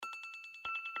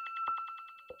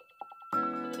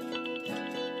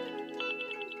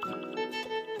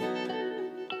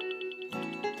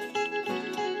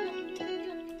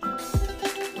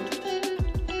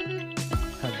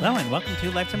Hello and welcome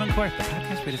to Lifetime on Court, the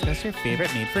podcast where we discuss your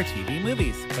favorite made-for-TV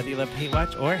movies. Whether you love to hate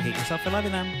watch or hate yourself for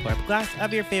loving them, pour up a glass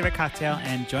of your favorite cocktail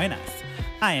and join us.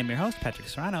 I am your host, Patrick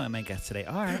Serrano, and my guests today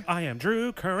are... I am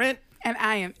Drew Current. And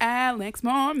I am Alex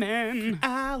Mormon.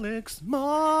 Alex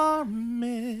Mormon.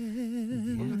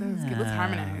 That was good. Let's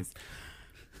harmonize.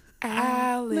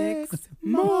 Alex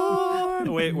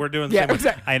Mormon. Wait, we're doing Yeah, the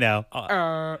same. sorry. I know.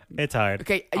 It's hard.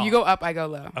 Okay, you go up, I go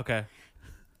low. Okay.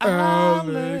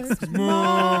 Alex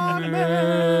Mormon.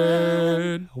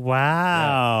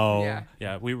 Wow. Yeah.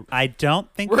 Yeah, we... I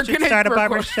don't think we We're should gonna start a record-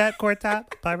 barbershop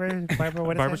quartet. What is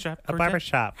Barbershop it? A quartet?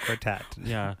 barbershop quartet.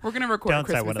 Yeah. We're going to record Don't a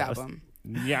start Christmas one of those. album.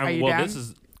 Yeah, Are you well, down? this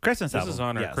is Christmas this album. is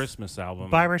on our yes. Christmas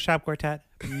album. Barbershop quartet.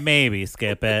 Maybe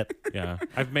skip it. Yeah.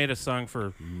 I've made a song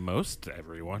for most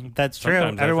everyone. That's true.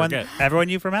 Sometimes I forget. Everyone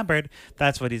you've remembered.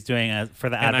 That's what he's doing for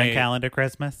the And Advent I- calendar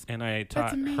Christmas. And I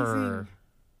taught amazing. her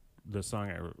the song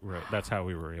I wrote. That's how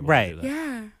we were able Right. to do that.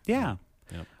 Yeah.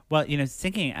 Yeah. Yep. Well,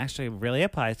 singing actually really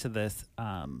applies to this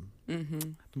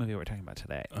movie we're talking about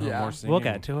today. Oh, Yeah. more singing. We'll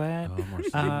get to it. Oh, more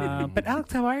singing. But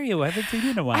Alex, how are you? I haven't seen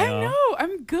you in a while. I know.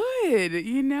 I'm good.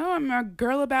 I'm a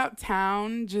girl about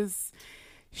town, just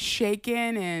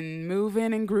shaking and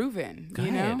moving and grooving.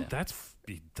 Good.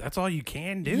 That's all you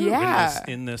can do Yeah.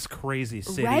 in this crazy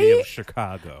city Right? of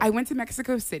Chicago. I went to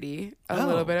Mexico City a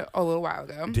little while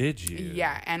ago. Did you?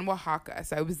 Yeah, and Oaxaca.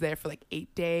 So I was there for like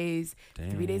 8 days,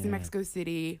 3 days in Damn. Mexico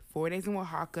City, 4 days in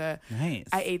Oaxaca. Nice.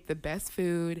 I ate the best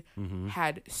food,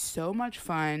 had so much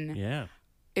fun. Yeah.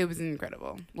 It was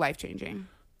incredible, life-changing.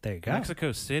 There you go.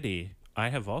 Mexico City, I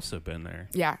have also been there.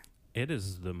 Yeah, It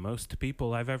is the most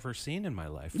people I've ever seen in my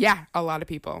life. yeah, a lot of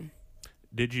people.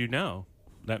 Did you know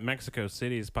that Mexico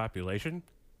City's population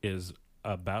is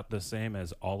about the same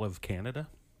as all of Canada?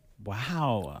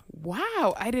 Wow.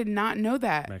 Wow, I did not know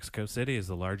that. Mexico City is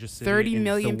the largest city 30 in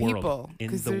million the world. people, In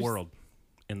 'cause the there's- world.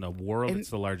 In the world, it's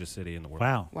the largest city in the world.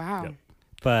 Wow. Wow. Yep.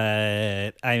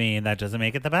 But, that doesn't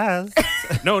make it the best.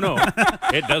 No,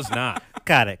 it does not.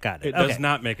 Got it. It does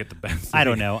not make it the best. I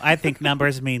don't know. I think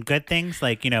numbers mean good things,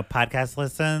 like, podcast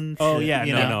listens. Oh yeah,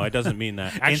 you no, know. it doesn't mean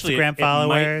that. Actually, Instagram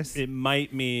followers. It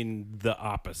might mean the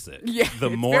opposite. Yeah,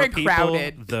 the it's more very people,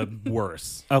 crowded. the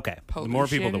worse. Okay. The more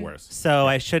people, the Pollution. worse. So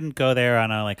I shouldn't go there on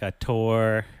a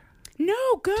tour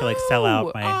No, go. to sell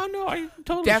out my... Oh no, I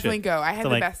totally Definitely should. go. I had So,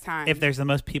 the like, best time. If there's the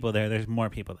most people there's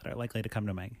more people that are likely to come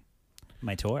to my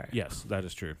tour. Yes, that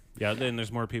is true. Yeah, then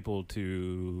there's more people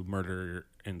to murder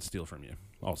and steal from you.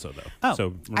 Also, though. Oh. So I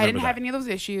remember didn't have that. any of those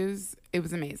issues. It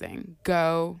was amazing.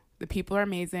 Go. The people are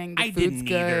amazing. The I food's didn't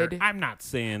good. either. I'm not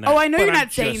saying that. Oh, I know but you're I'm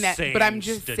not saying just that, but I'm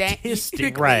just saying-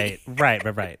 statistically.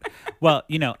 Right. Well,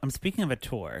 I'm speaking of a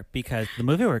tour because the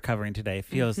movie we're covering today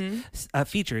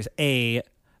features a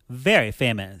very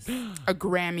famous A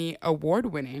Grammy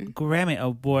award-winning. Grammy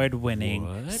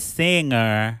award-winning What?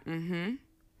 singer.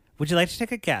 Would you like to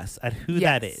take a guess at who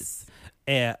that Yes. is?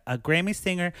 A Grammy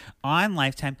singer on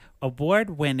Lifetime,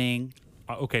 award-winning.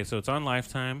 Okay, so it's on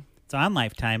Lifetime. It's on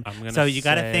Lifetime. I'm gonna So you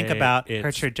got to think say about her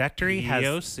it's trajectory has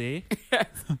POC.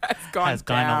 It's gone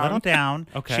gone a little down.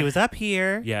 Okay. She was up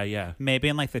here. Yeah. Maybe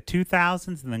in like the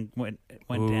 2000s and then went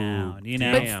Ooh, down,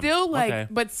 damn. But Damn. still, Okay.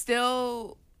 but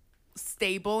still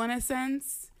stable in a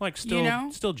sense. Like still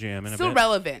jamming Still a bit.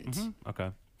 relevant. Okay.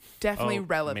 Definitely Oh,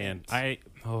 relevant. Man,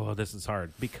 this is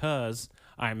hard because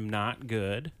I'm not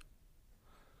good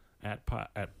at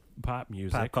pop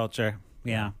music. Pop culture.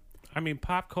 Yeah. I mean,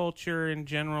 pop culture in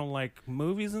general, like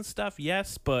movies and stuff,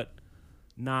 yes, but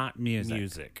not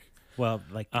music. Well,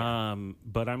 like But I'm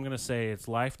gonna say it's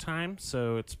Lifetime,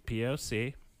 so it's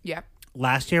POC. Yep.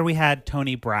 last year we had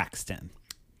Toni Braxton.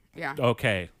 Yeah.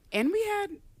 Okay. And we had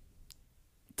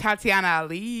Tatiana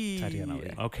Ali.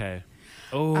 Okay.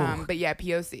 Oh, But yeah,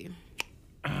 POC.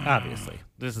 Obviously.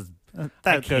 this is. That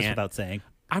goes can't. without saying.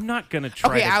 I'm not gonna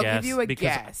try Okay, to I'll guess give you a because,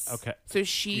 guess. Okay. So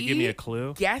she You give me a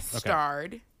clue? guest Okay.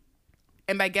 starred.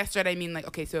 And by guest starred, I mean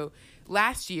so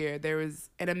last year there was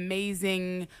an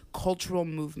amazing cultural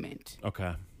movement.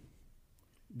 Okay.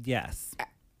 Yes.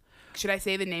 Should I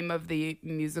say the name of the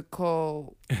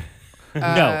musical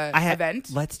No, event?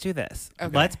 Let's do this.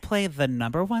 Okay. Let's play the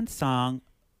 #1 song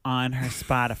on her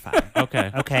Spotify.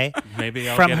 Okay. Okay. Maybe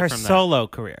I'll from get her it from that. solo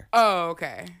career. Oh,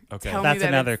 okay. Okay. Tell That's me that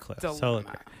another it's clue. Dilemma. Solo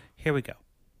career. Here we go.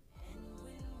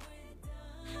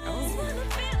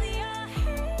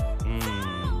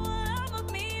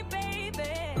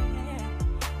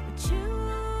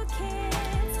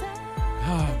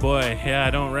 Oh boy, yeah,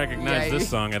 I don't recognize Yeah, this you-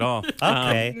 song at all.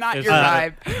 Okay. Not is your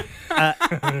that-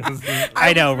 vibe.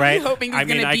 I know, right? I'm hoping I it's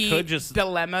mean, gonna I be could just-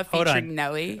 Dilemma Hold featuring on.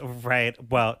 Nelly. Right.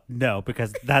 Well, no,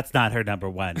 because that's not her number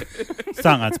one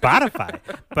song on Spotify.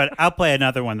 But I'll play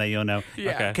another one that you'll know.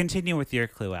 Yeah. Okay. Continue with your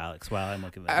clue, Alex, while I'm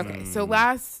looking at this. Okay, so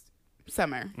last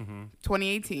summer, Mm-hmm.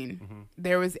 2018,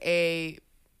 there was a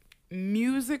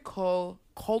musical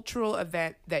cultural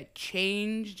event that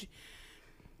changed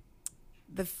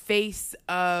the face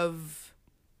of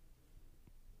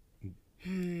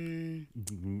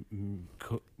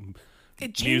Co-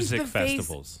 it changed Music the face-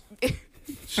 festivals.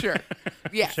 Sure.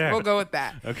 Yes, Sure. we'll go with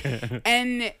that. Okay.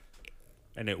 And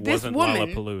And it This wasn't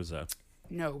woman- Lollapalooza.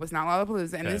 no, it was not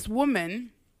Lollapalooza. And Okay. this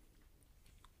woman,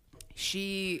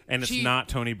 she And it's not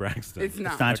Tony Braxton. It's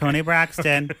not. It's not Tony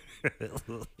Braxton.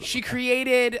 She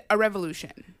created a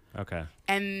revolution. Okay.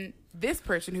 And this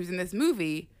person who's in this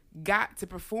movie got to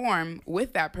perform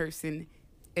with that person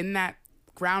in that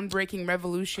groundbreaking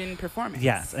revolution performance.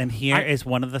 Yes, and here is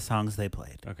one of the songs they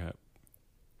played. Okay.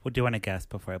 Well, do you want to guess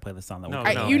before I play the song that No,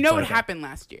 we're no. You know what Okay. happened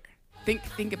last year.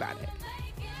 Think about it.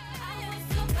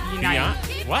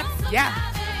 Beyonce? What? Yeah.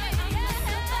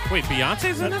 Wait,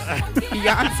 Beyonce's in this?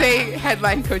 Beyonce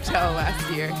headlined Coachella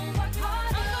last year.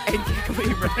 And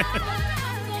Kelly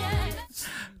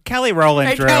Kelly Rowland.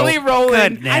 Hey, Drew. Kelly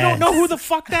Rowland. Goodness. I don't know who the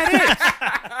fuck that is.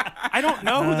 I don't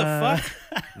know who the fuck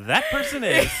that person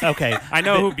is. Okay. I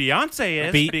know who Beyonce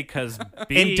is Be- because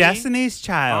In Destiny's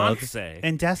Child, Beyonce.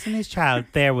 in Destiny's Child,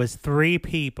 there was 3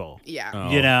 people. Yeah. Oh,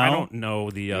 You know? I don't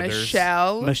know the others.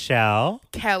 Michelle, Michelle.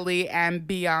 Kelly, and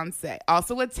Beyonce.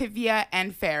 Also Lativia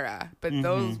and Farrah. But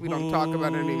those we don't talk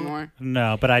about anymore.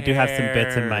 No, but I do have some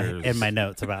bits in Cares. my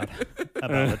notes about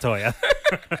Latoya.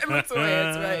 That's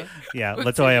right. Yeah,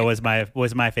 Latoya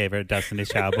was my favorite Destiny's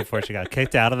Child before she got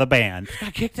kicked out of the band.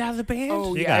 Got kicked out of the band?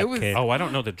 Oh, She yeah. got It was. kicked. Oh, I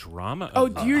don't know the drama. Oh,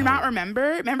 of do you that. not remember?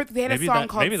 Remember they had a song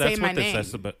called maybe "Say that's My what Name."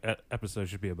 this episode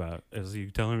should be about. Is you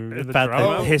telling me About drama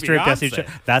the of history of Beyonce. Destiny's Child.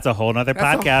 That's a whole nother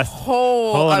That's podcast. a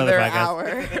whole Whole other other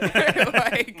podcast. hour.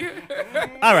 Like,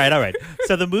 All right.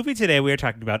 So the movie today we are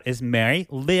talking about is Merry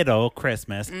Little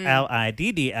Christmas,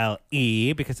 Mm.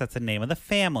 Liddle, because that's the name of the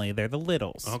family. They're the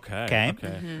Littles. Okay. Okay.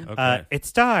 Mm-hmm. Okay. It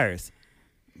stars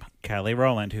Kelly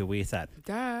Rowland, who we said,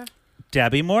 duh.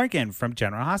 Debbie Morgan from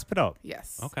General Hospital,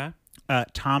 Yes. Okay.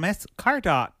 Thomas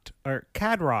Cardot or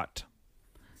Cadrot,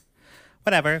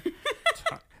 whatever.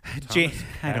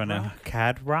 I don't know.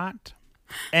 Cadrot,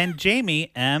 and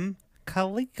Jamie M.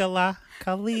 Kaliaka.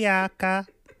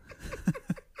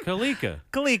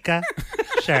 Kalika.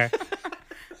 Sure.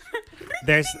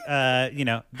 There's,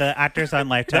 the actors on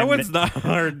Lifetime. That one's not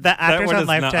hard. The actors one on is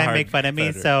not Lifetime hard, make fun of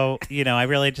me, Frederick. so, I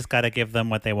really just got to give them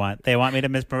what they want. They want me to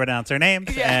mispronounce their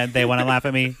names, Yeah. and they want to laugh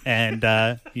at me, and,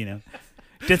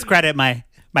 discredit my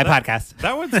podcast.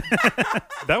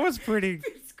 That was pretty.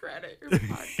 Discredit your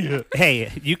podcast.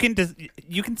 Hey,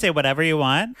 you can say whatever you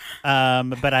want,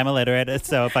 but I'm illiterate,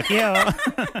 so fuck you.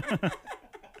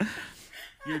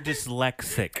 You're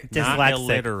dyslexic, not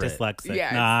illiterate. Dyslexic, Yeah,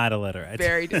 it's not illiterate.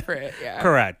 Very different. Yeah.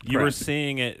 Correct. You were correct.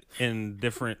 seeing it in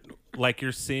different, like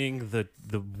you're seeing the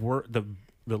word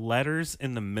the letters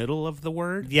in the middle of the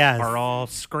word. Yes. are all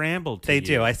scrambled. To They you.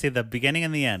 do. I see the beginning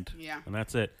and the end, Yeah. and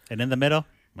that's it. and in the middle.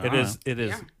 I It don't is. know. It is.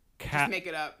 Yeah. Just make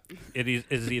it up. It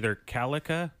is either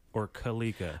Kalika or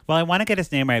Kalika. Well, I want to get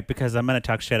his name right because I'm going to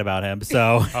talk shit about him.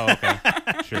 So. Oh, okay.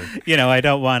 Sure. I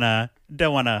don't want to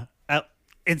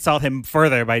insult him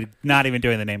further by not even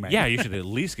doing the name right. Yeah, you should at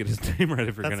least get his name right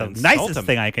if you're That's going the to insult nicest him.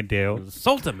 thing I can do.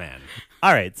 Insult a man.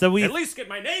 All right, so we At least get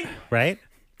my name right. right.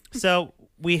 So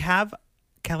we have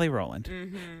Kelly Rowland.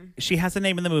 She has a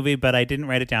name in the movie, but I didn't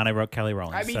write it down. I wrote Kelly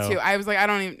Rowland. Me so try. I was like, I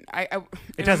don't even.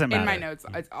 It doesn't In my matter. notes,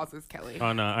 it also says Kelly.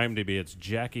 On IMDb, it's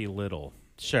Jackie Little.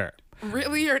 Sure.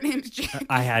 Really, your name's Jack?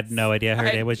 I had no idea her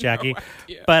I name was had no Jackie,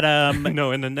 idea. but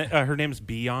No, and her name's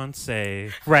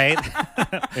Beyonce right.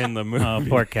 in the movie. Oh,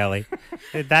 poor Kelly.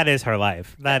 That is her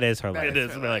life. That is her That life. It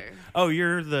is. her We're like, life. oh,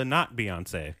 you're the not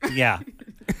Beyonce. Yeah.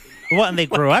 Well, and they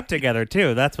grew up together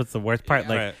too. That's what's the worst part. Yeah.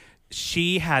 Like, Right.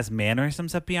 she has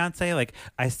mannerisms of Beyonce. Like,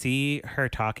 I see her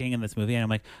talking in this movie, and I'm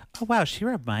like, oh wow, she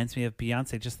reminds me of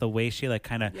Beyonce. Just the way she like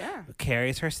kind of Yeah.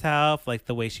 carries herself, like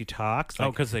the way she talks. Oh,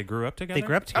 Like, because they grew up together. they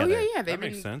grew up Oh together. yeah. That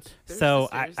makes sense. they're So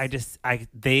sisters.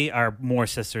 they are more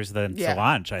sisters than Yeah.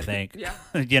 Solange, I think. Yeah.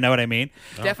 You know what I mean?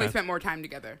 Definitely Okay. spent more time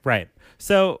together. Right.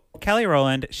 So Kelly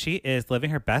Rowland, she is living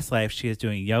her best life. She is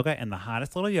doing yoga in the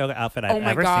hottest little yoga outfit I've Oh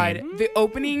my ever god, seen. the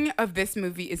opening of this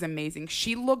movie is amazing.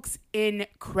 She looks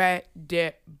incredible.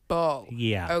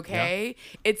 Yeah. Okay,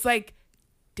 it's like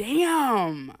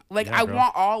damn. Like, Yeah, I girl.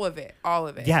 want all of it. All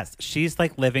of it. Yes, she's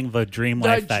like living the dream The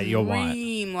life that you'll want.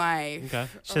 dream life. Okay.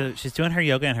 So she's doing her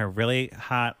yoga in her really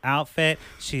hot outfit.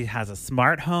 She has a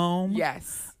smart home.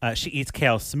 Yes. She eats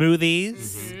kale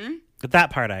smoothies. Mm-hmm.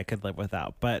 That part I could live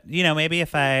without. But, you know, maybe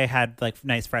if I had like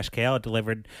nice fresh kale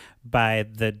delivered by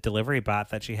the delivery bot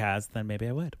that she has, then maybe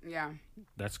I would. Yeah.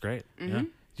 That's great. Mm-hmm. Yeah.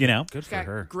 You know? Good She's for got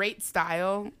her. great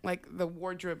style. Like, the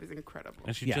wardrobe is incredible.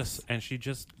 And she Yes.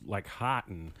 just like hot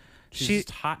and she's She-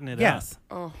 just hotting it Yes.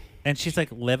 up. Oh, And she's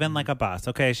like living like a boss.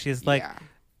 Okay. She's like, yeah.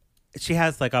 she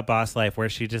has like a boss life where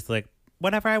she just like,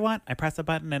 whatever I want, I press a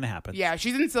button and it happens. Yeah,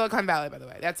 she's in Silicon Valley, by the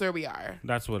way. That's where we are.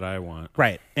 That's what I want.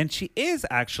 Right. And she is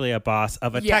actually a boss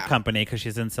of a Yeah. tech company because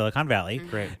she's in Silicon Valley.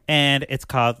 Great. And it's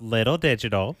called Little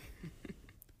Digital.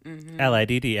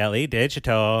 LIDDLE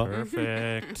Digital.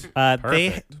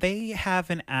 Perfect. They have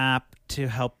an app to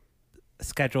help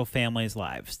schedule families'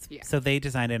 lives. Yeah. So they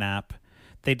designed an app.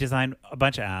 They designed a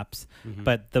bunch of apps,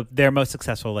 but their most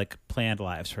successful like planned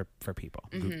lives for people.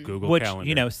 Google Which Calendar.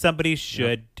 you know somebody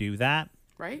should do that.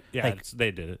 Right? Yeah, like-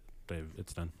 they did it.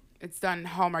 It's done. It's done.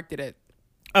 Hallmark did it.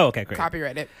 Oh, okay, great,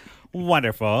 Copyright it.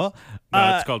 wonderful.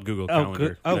 No, it's called Google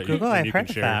Calendar. that Google. that I've you heard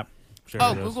can of share- that. share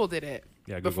Oh, those. Google did it.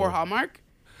 Yeah, Before Google. Hallmark?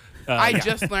 I yeah.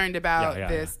 just learned about Yeah, yeah,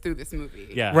 this through this movie.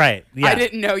 Yeah. Right. Yeah. I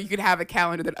didn't know you could have a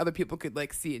calendar that other people could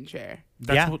like see and share.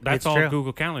 That's, Yeah, that's it's all true.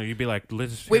 Google Calendar. You'd be like,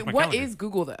 Liz, Wait, what is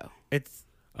Google though? It's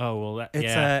Oh well, that, It's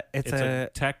yeah. it's a a-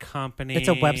 tech company. it's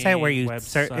a website where you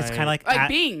search. It's kind of like Like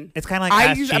Bing. It's kind of like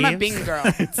I'm a Jeeves. Bing girl.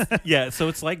 yeah. So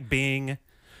it's like Bing.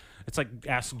 It's like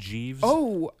Ask Jeeves.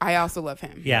 Oh, I also love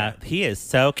him. Yeah, he is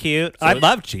so cute. I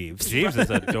love Jeeves. Jeeves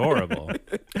is adorable,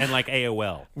 and like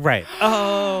AOL. Right.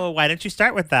 Oh, why didn't you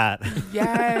start with that?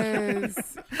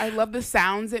 Yes. I love the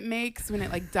sounds it makes when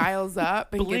it like dials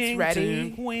up and gets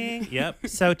ready. Wing. Yep.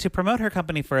 So to promote her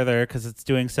company further, because it's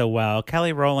doing so well,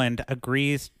 Kelly Rowland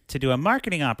agrees to do a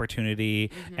marketing opportunity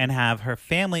Mm-hmm. and have her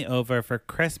family over for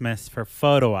Christmas for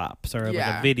photo ops or like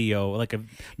Yeah. a video, like a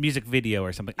music video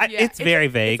or something. Yeah, It's very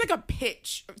vague. It's like a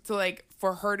pitch to like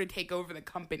for her to take over the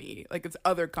company, like it's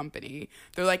other company.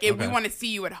 They're like, if we Okay. want to see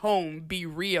you at home, be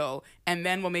real, and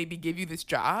then we'll maybe give you this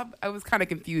job. I was kind of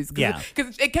confused. Yeah.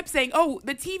 Because it kept saying, oh,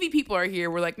 the TV people are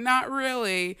here. We're like, not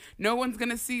really. No one's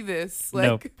gonna see this.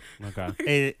 Nope. Like,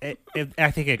 Okay.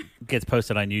 I think it gets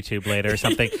posted on YouTube later or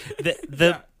something.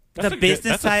 The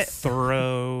business side, That's a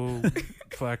thorough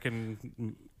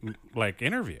fucking like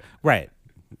interview. right?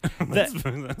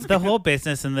 The whole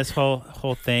business and this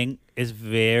whole thing is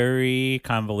very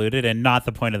convoluted and not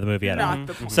the point of the movie at all. Not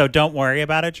the point. So don't worry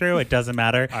about it, Drew. It doesn't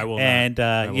matter. I will not. And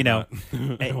I will you know,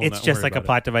 not. I will it's not just worry like a about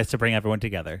plot device to bring everyone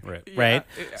together, Right. Right.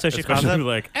 Yeah. So she calls Especially them.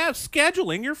 like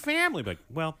scheduling your family. Like,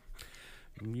 well,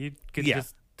 you could Yeah.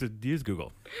 just use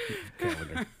Google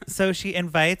Calendar. So she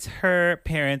invites her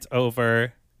parents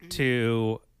over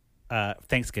to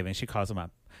Thanksgiving. She calls them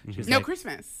up. She's no like,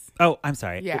 Christmas. oh, I'm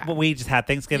sorry. Yeah. Well, we just had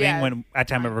Thanksgiving Yeah. when at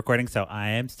time of recording, so I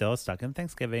am still stuck in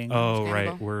Thanksgiving. Oh, right.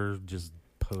 Understandable. We're just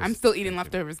post. I'm still eating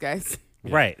leftovers, guys.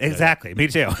 Yeah. Right, Yeah. exactly. Me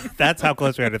too. That's how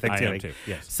close we are to I Thanksgiving. am too.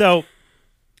 Yes. So,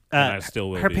 And I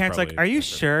still will her be parents like, probably "Are you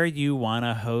after." sure you want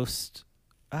to host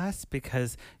us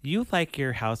because you like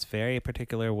your house very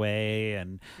particular way,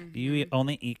 and you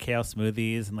only eat kale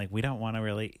smoothies, and like we don't want to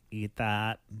really eat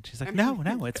that." And she's like, "No,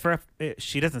 it's for."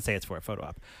 She doesn't say it's for a photo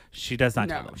op. She does not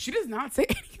tell No, them. she does not say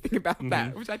anything about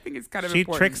that, which I think is kind of She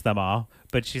important. tricks them all,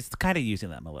 but she's kind of using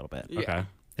them a little bit. Yeah. Okay.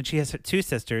 And she has her two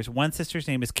sisters. One sister's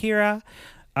name is Kira.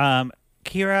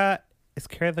 Kira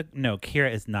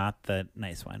is not the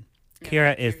nice one.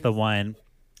 Kira is the one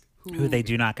who they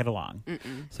do not get along.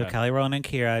 So Okay. Kelly Rowland and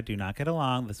Kira do not get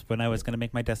along. This is when I was going to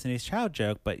make my Destiny's Child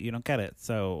joke, but you don't get it.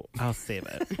 So I'll save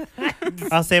it.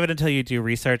 I'll save it until you do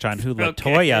research on who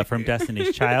Latoya from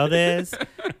Destiny's Child is,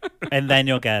 and then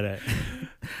you'll get it.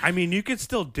 I mean, you could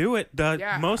still do it.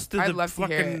 Yeah, Most of I'd the love to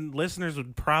hear fucking listeners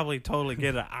would probably totally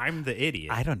get it. I'm the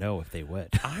idiot. I don't know if they would.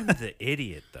 I'm the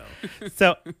idiot, though.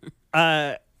 So,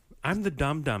 I'm the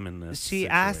dum dum in this. she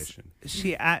situation.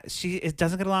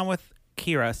 doesn't get along with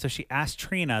Kira, so she asked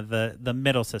Trina, the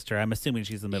middle sister. I'm assuming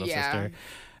she's the middle Yeah.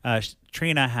 sister.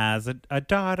 Trina has a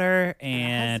daughter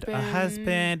and a husband.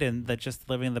 husband, and they're just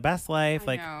living the best life, I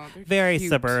like know, they're very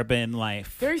cute. suburban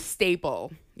life. Very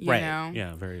staple, you Right. know?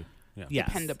 Yeah, very. Yeah. Yes.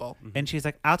 Dependable. And she's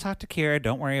like, "I'll talk to Kira.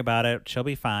 Don't worry about it. She'll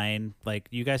be fine. Like,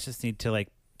 you guys just need to like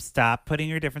stop putting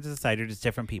your differences aside. You're just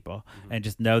different people, and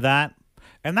just know that."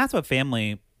 And that's what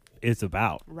family is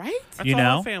about. Right? That's You all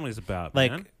know? our family's about.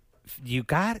 Like, man.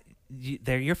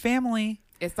 they're your family.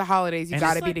 It's the holidays. You And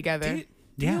got to it's be Like, together.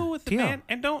 Yeah, deal with it, deal. man,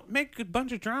 and don't make a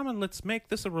bunch of drama. Let's make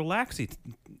this a relaxy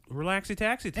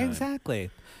taxi time. Exactly.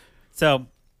 So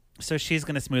So she's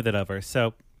going to smooth it over.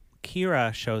 So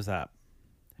Kira shows up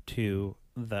to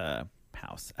the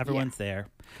house. Everyone's there.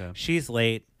 Okay. She's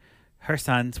late. Her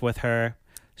son's with her.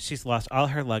 She's lost all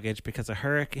her luggage because of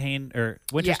hurricane or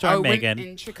winter storm Megan.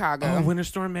 In Chicago. Oh, Winter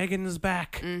Storm Megan is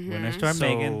back. Winter storm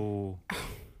Megan. So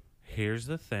here's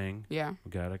the thing. Yeah, We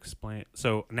gotta explain.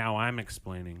 So now I'm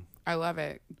explaining. I love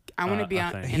it. I want to be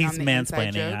on. thing. in He's on the inside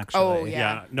mansplaining, joke. actually. Oh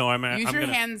yeah. No, I'm. Use I'm your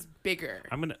gonna, hands bigger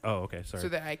I'm gonna. Oh, okay. Sorry. so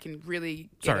that I can really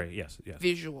get Sorry. a Yes. Yes.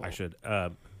 visual. I should.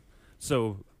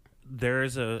 So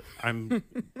there's a. I'm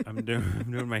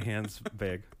doing my hands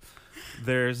big.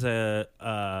 There's a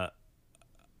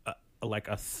like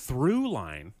a through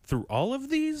line through all of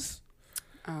these.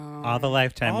 All the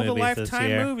Lifetime all the movies this Lifetime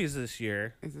year. movies this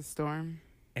year, Is a storm.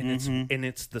 and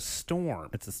it's the storm.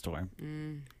 It's a storm.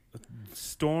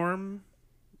 Storm,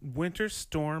 Winter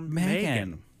Storm, Megan.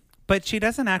 Megan. But she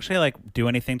doesn't actually like do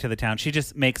anything to the town. She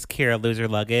just makes Kira lose her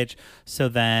luggage. So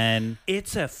then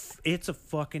It's a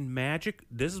fucking magic.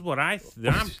 This is what I'm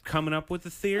coming up with a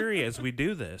theory as we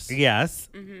do this. yes.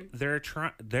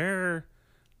 They're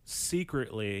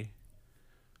secretly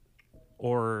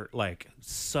or like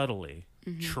subtly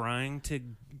trying to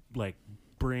like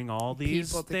bring all these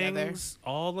People together. things,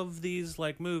 all of these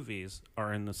like movies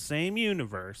are in the same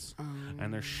universe,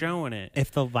 and they're showing it.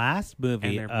 If the last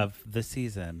movie And they're- of the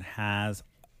season has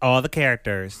all the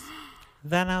characters,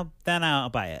 then I'll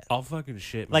buy it. All fucking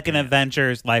shit. Like an man.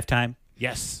 Avengers Lifetime.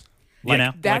 Yes. You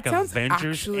know? That like sounds Avengers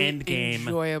actually Endgame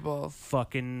enjoyable.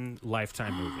 fucking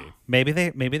Lifetime movie. Maybe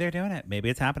they're doing it. Maybe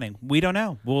it's happening. We don't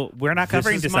know. We're not This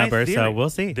covering is my December, so theory. we'll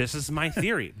see. This is my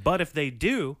theory. But if they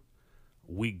do,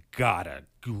 we gotta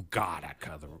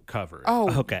cover it.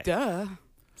 Oh, Okay. duh.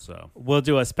 So We'll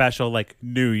do a special like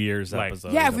New Year's Like-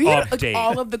 episode. Yeah, if we had like Update.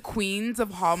 all of the queens of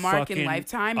Hallmark Fucking and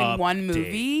Lifetime in one update.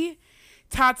 movie,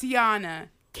 Tatiana,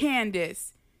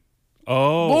 Candace,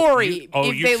 oh, Lori,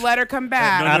 if they let her come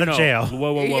back. Out of jail.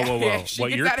 Whoa, whoa, whoa, whoa, whoa! Yeah, she What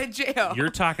gets you're out of jail. you're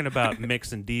talking about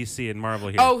mixing DC and Marvel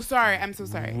here. Oh, sorry. I'm so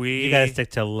sorry. we You gotta stick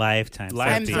to Lifetime. I'm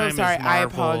Lifetime so is sorry. I Marvel.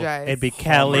 apologize. It'd be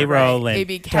Kelly Right. Rowland, It'd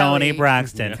be Tony Kelly.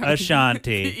 Braxton,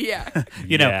 Ashanti. yeah.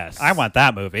 You know, Yes. I want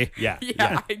that movie. Yeah,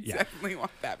 Yeah, I yeah. definitely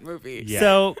want that movie. Yeah.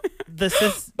 So the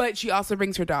sis. But she also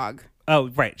brings her dog. Oh,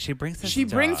 right. She brings. She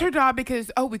brings her dog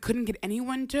because we couldn't get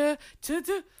anyone to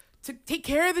take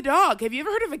care of the dog. Have you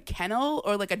ever heard of a kennel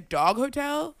or like a dog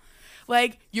hotel?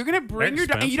 Like you're gonna bring your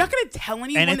dog. You're not gonna tell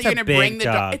anyone it's that you're a gonna big bring the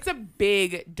dog. dog. It's a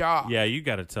big dog. Yeah, you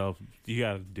gotta tell. You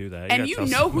gotta do that. And you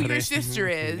gotta know tell who somebody. your sister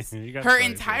is. You gotta Her tell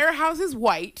entire house is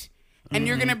white, and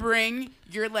you're gonna bring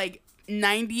your like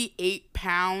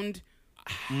 98-pound.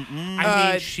 I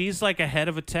mean, she's like a head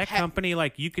of a tech he- company.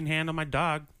 Like, you can handle my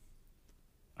dog.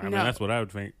 I mean, No. that's what I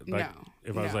would think. Like, No,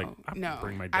 if I was like, I'm no, gonna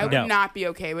bring my I dog. would No. not be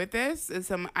okay with this.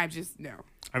 I just no.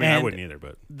 I mean, I And- wouldn't either,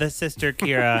 but The sister I'd be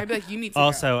Kira like, you need to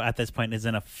also at this point is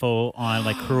in a full on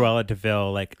like Cruella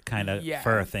Deville like kind of Yes.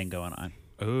 fur thing going on.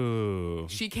 ooh,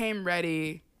 She came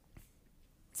ready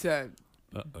to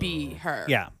be her.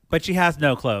 Yeah, but she has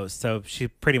no clothes, so she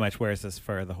pretty much wears this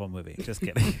fur the whole movie. Just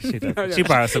kidding. She does. She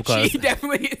borrows some clothes. She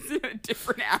definitely is in a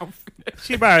different outfit.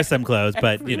 She borrows some clothes,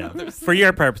 but you know, for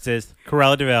your purposes,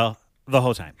 Cruella Deville the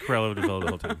whole time. Cruella Deville the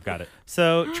whole time. Got it.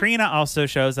 So Trina also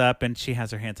shows up, and she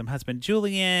has her handsome husband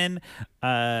Julian.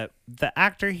 The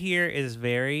actor here is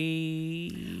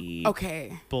very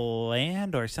Okay.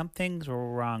 bland, or something's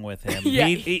wrong with him. Yeah.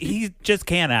 He just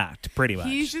can't act, pretty much.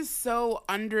 He's just so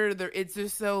under the. It's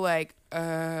just so like.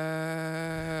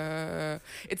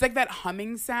 It's like that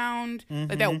humming sound,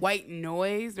 like that white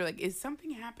noise. They're like, is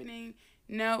something happening?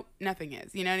 No, nothing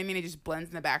is. You know what I mean? It just blends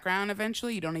in the background.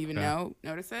 Eventually, you don't even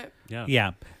notice it. Yeah.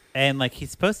 Yeah. And like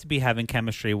he's supposed to be having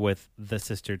chemistry with the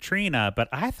sister Trina, but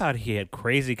I thought he had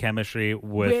crazy chemistry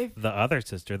with the other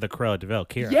sister, the Cruella Deville,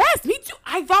 Kira. Yes, me too.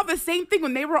 I thought the same thing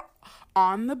when they were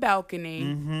on the balcony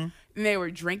and they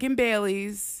were drinking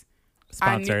Baileys.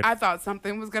 Sponsored. I thought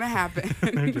something was gonna happen.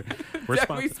 We're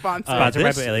Definitely sponsored. Sponsored by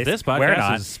this, Baileys. This We're podcast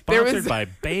not. is sponsored There was- by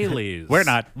Bailey's. We're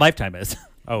not. Lifetime is.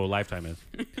 Oh, Lifetime is.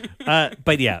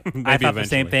 But yeah, I Maybe thought the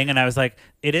same eventually. thing, and I was like,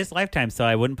 it is Lifetime, so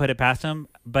I wouldn't put it past him,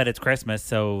 but it's Christmas,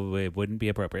 so it wouldn't be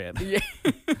appropriate. Yeah,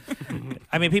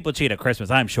 I mean, people cheat at Christmas,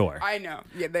 I'm sure. I know.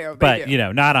 Yeah, they are. But, do. you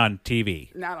know, not on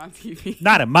TV. Not on TV.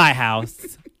 Not in my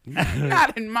house.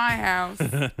 Not in my house.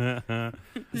 I mean,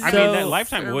 So- that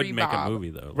Lifetime Sorry, would make a Bob. movie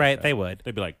though. like Right, that. they would.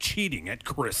 They'd be like cheating at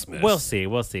Christmas. We'll see.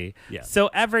 We'll see. Yeah. So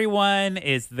everyone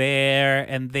is there,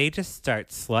 and they just start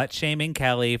slut shaming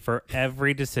Kelly for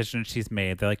every decision she's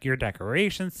made. They're like, your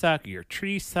decorations suck, your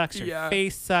tree sucks, your Yeah.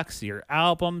 face sucks, your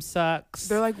album sucks.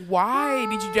 They're like, why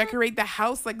did you decorate the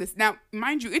house like this? Now,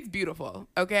 mind you, it's beautiful.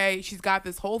 Okay, she's got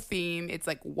this whole theme. It's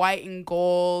like white and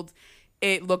gold.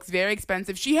 It looks very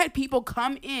expensive. She had people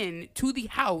come in to the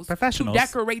house to Professionals.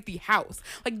 decorate the house.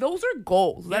 Like, those are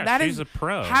goals. Yeah, that she's is a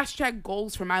pro. Hashtag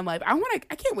goals for my life. I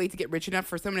can't wait to get rich enough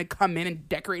for someone to come in and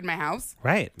decorate my house.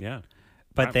 Right. Yeah.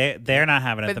 But they're not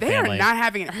having it. But the they family. are not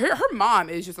having it. Her mom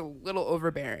is just a little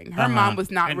overbearing. Her mom was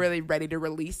not really ready to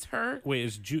release her.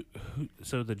 Wait,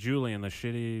 so the Julian, the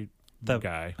shitty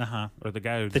guy, or the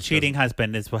guy who The cheating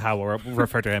husband is how we'll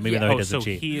refer to him, even though he doesn't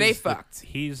cheat. They fucked.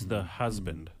 He's the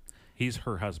husband. He's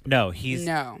her husband. No, he's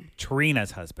No.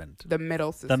 Trina's husband. The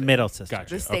middle sister. The middle sister.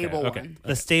 Gotcha. The stable Okay. one.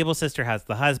 The stable sister has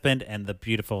the husband and the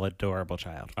beautiful, adorable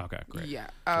child. Okay, great. Yeah.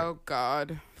 Oh,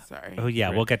 God. Sorry. Oh, yeah,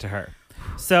 Great. we'll get to her.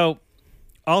 So,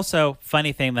 also,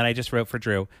 funny thing that I just wrote for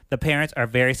Drew. The parents are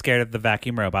very scared of the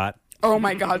vacuum robot. Oh,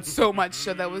 my God. So much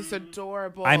so. That was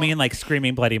adorable. I mean, like,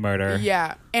 screaming bloody murder.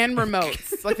 Yeah. And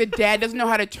remotes. Like, the dad doesn't know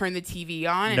how to turn the TV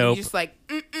on. And Nope. he's just like,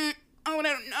 oh,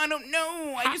 I don't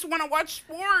know. I just want to watch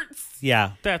sports.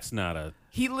 Yeah. That's not a.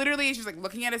 He literally is just like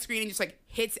looking at a screen and just like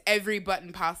hits every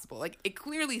button possible. Like, it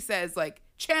clearly says like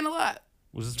channel up.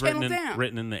 Was this Channel written down.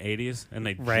 written in the 80s and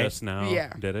they Right. just now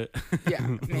Yeah. did it? Yeah,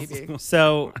 maybe.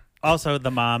 So, also,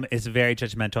 the mom is very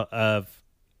judgmental of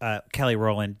Kelly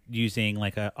Rowland using,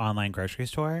 like, an online grocery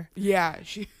store. Yeah.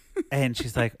 And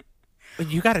she's like,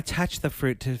 you got to touch the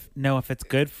fruit to know if it's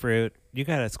good fruit. You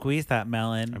got to squeeze that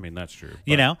melon. I mean, that's true.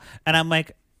 You but- know? And I'm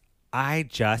like, I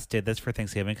just did this for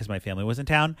Thanksgiving because my family was in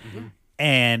town.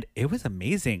 And it was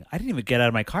amazing. I didn't even get out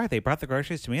of my car. They brought the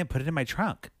groceries to me and put it in my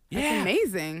trunk. That's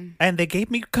amazing. And they gave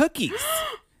me cookies.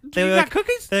 They You were got like,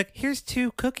 cookies? They're like, here's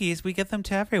 2 cookies. We give them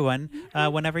to everyone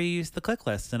whenever you use the click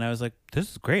list. And I was like,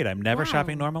 this is great. I'm never Wow.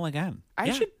 shopping normal again. I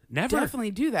Yeah, should never.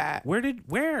 definitely do that.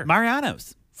 Where?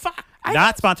 Mariano's. Fuck.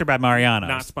 Not sponsored by Mariano's.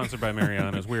 Not sponsored by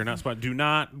Mariano's. We are not sponsored. Do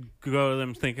not go to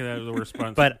them thinking that we're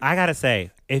sponsored. But I got to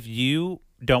say, if you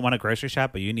don't want a grocery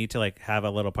shop, but you need to like have a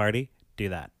little party, do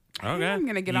that. okay. I'm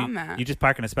going to get on that. You just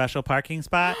park in a special parking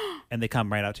spot and they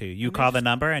come right out to you. You call the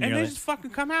number and and you're they like, just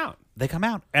fucking come out. they come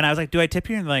out. And I was like, do I tip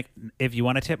you? And they're like, if you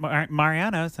want to tip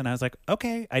Mariano's. And I was like,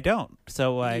 okay, I don't.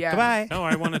 So Yeah. goodbye. No,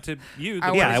 I want to tip you.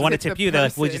 I Yeah, wanna I want to tip tip the you. They're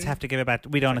like, we just person. have to give it back.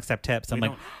 We don't accept tips. I'm We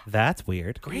like, that's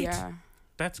weird. Great. Yeah.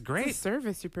 That's It's a great.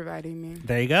 service you're providing me.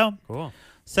 There you go. Cool.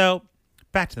 So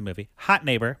back to the movie. Hot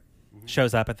neighbor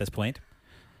shows up at this point.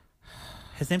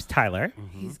 His name's Tyler.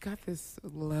 He's got this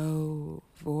low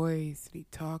voice. And he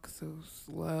talks so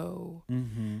slow.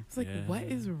 Mm-hmm. It's like, Yeah. what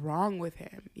is wrong with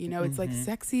him? You know, it's like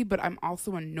sexy, but I'm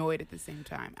also annoyed at the same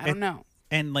time. I don't know.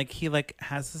 And like he like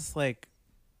has this like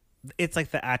it's like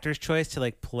the actor's choice to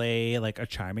like play like a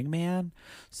charming man.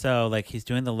 So like he's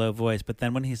doing the low voice, but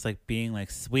then when he's like being like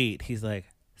sweet, he's like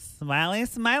smiley,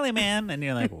 smiley man, and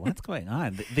you're like, what's going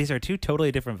on? These are 2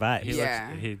 totally different vibes. He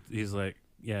Yeah. he's like,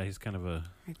 yeah, he's kind of a.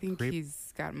 I think Creep.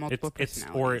 he's got multiple It's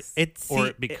personalities.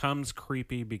 it becomes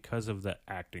creepy because of the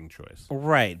acting choice.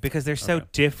 Right, because they're so Okay.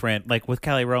 different. Like with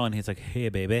Kelly Rowland, he's like, "Hey,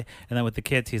 baby," and then with the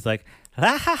kids, he's like,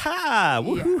 "Ha ha ha,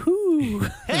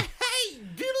 woohoo!" Hey,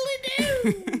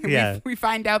 diddly do! Yeah, we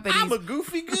find out that he's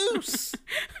goofy goose.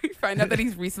 we find out that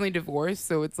he's recently divorced.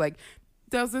 So it's like,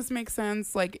 does this make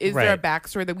sense? Like, is there a Right.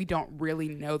 backstory that we don't really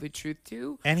know the truth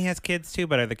to? and he has kids too.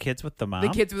 But are the kids with the mom? The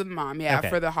kids with mom, yeah, Okay.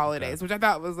 for the holidays, which I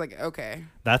thought was like, okay,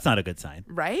 That's not a good sign.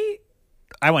 right,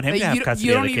 I want him Like, to have you custody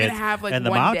don't of the even kids have, like, and the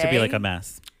one mom to be day? like a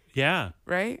mess. Yeah.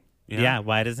 right. Yeah.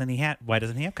 Why doesn't he have? Why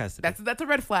doesn't he have custody? That's a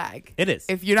red flag. It is.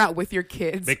 If you're not with your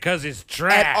kids Because it's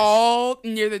trash. at all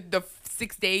near the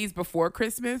 6 days before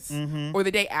Christmas or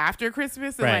the day after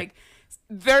Christmas, and Right. like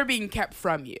they're being kept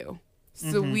from you.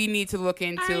 So we need to look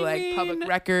into like public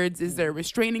records. Is there a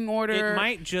restraining order? It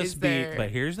might Is just be, there- but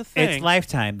here's the thing. It's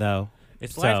Lifetime though.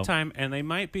 It's So- Lifetime, and they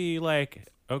might be like,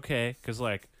 okay, because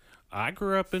like I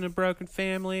grew up in a broken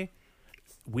family.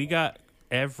 We got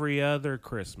every other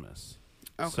Christmas,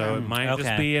 so Okay. it might Okay.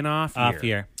 just be an off year. Off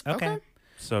year. Okay. Okay.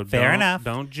 So Fair don't- enough.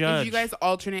 Don't Did judge. you guys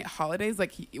alternate holidays?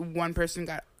 Like one person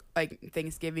got like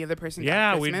Thanksgiving, the other person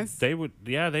yeah, got we Christmas. they would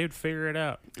figure it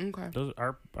out. Okay. Those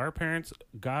our parents.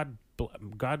 God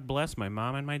bless my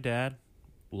mom and my dad.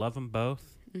 Love them both.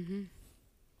 Mm-hmm.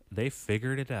 They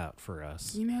figured it out for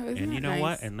us. You know, isn't and that you know nice?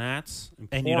 what? And that's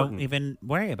important. And you don't even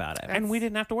worry about it. And we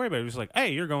didn't have to worry about it. It was like,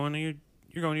 hey, you're going to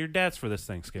your dad's for this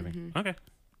Thanksgiving. Mm-hmm. Okay.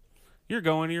 You're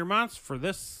going to your mom's for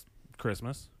this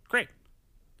Christmas. Great.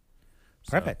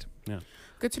 So, Perfect. yeah.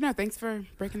 Good to know. Thanks for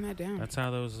breaking that down. That's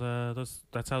how those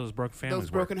broken families Those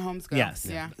broken homes go. Yes.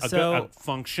 Yeah. a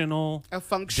functional,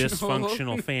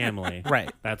 dysfunctional family.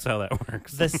 Right. That's how that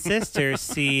works. The sisters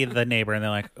see the neighbor and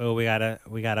they're like, "Oh, we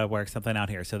gotta work something out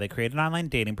here." So they create an online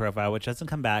dating profile, which doesn't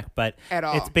come back, but At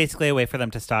all. it's basically a way for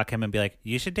them to stalk him and be like,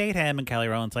 "You should date him." And Kelly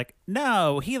Rowland's like,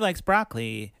 "No, he likes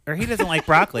broccoli, or he doesn't like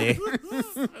broccoli."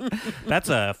 That's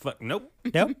a nope.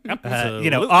 Nope.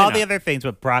 Absolutely All not. the other things,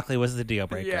 but broccoli was the deal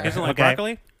breaker. Yeah. Doesn't like Okay?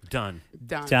 broccoli? Done.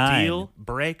 Done. Done. Deal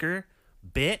breaker,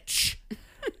 bitch.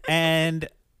 And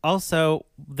also,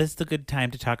 this is a good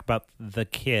time to talk about the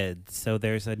kids. So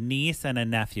there's a niece and a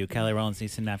nephew, Kelly Rowland's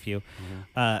niece and nephew.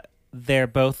 They're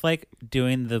both like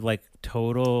doing the like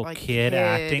total Like kid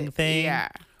acting thing. Yeah.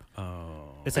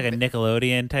 Oh. It's like a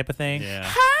Nickelodeon type of thing. Yeah.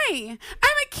 Hi, I'm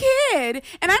a kid,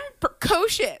 and I'm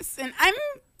precocious, and I'm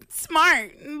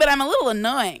smart, but I'm a little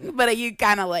annoying. But you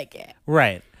kind of like it.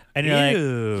 Right. And you're like,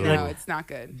 Ew. No, it's not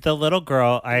good. the little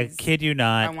girl, I kid you I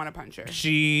not, want to punch her.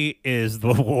 she is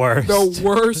the worst. The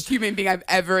worst human being I've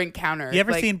ever encountered. You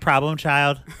ever Like, seen Problem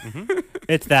Child?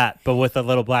 It's that, but with a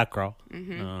little black girl.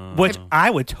 Which I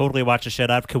would totally watch the shit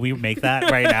up. Can we make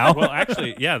that right now? Well,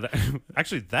 actually, yeah.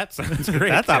 That sounds great.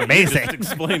 That's What you amazing. just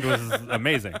explained was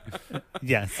amazing.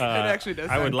 Yes. It actually does.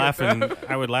 I would sound laugh good, and though.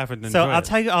 I would laugh and enjoy So I'll it.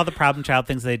 tell you all the Problem Child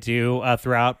things they do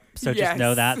throughout. So just Yes.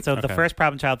 know that. So the Okay. first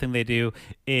Problem Child thing they do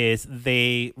is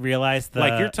they realize the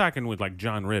Like you're talking with like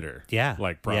John Ritter. Yeah.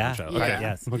 Like Problem Yeah. Child. Yeah. Okay.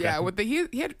 Yes. Okay. Yeah, with he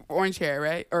had orange hair,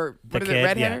 right? Or the what is kid. it,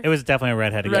 red Yeah, hair? it was definitely a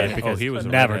redheaded Red kid hair. because Oh, he was a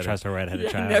never redheaded. trust a redheaded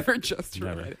Yeah, child. never just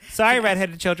Never. red. Sorry,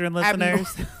 redheaded children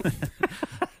listeners.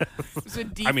 It's a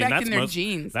defect I mean, that's in their most.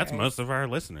 genes. That's guys. most of our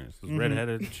listeners. Is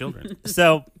redheaded children.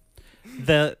 So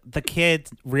the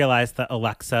kids realize the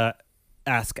Alexa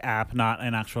esque app, not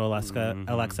an actual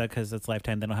Alexa, because it's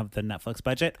Lifetime. They don't have the Netflix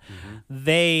budget.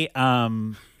 They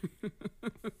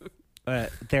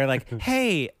they're like,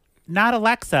 "Hey, not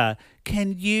Alexa,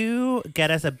 can you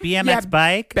get us a BMX Yeah,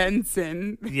 bike?"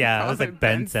 Benson. Yeah, it Calls was like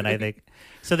Benson, I think.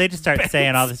 So they just start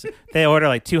saying all this. They order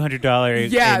like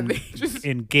 $200 Yeah, in, they just-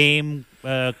 in game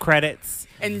credits,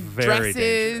 And Very dresses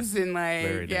dangerous. and like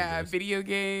Very dangerous. video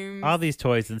games. all these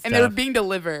toys and stuff. and they were being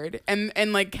delivered. And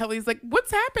like Kelly's like,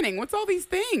 what's happening? What's all these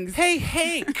things? Hey,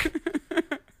 Hank.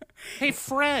 Hey,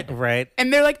 Fred. right?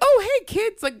 And they're like, oh, hey,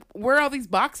 kids, like, where are all these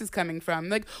boxes coming from?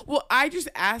 Like, well, I just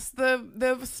asked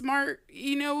the smart,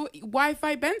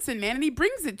 Wi-Fi Benson, man, and he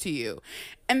brings it to you.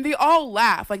 And they all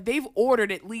laugh. Like, they've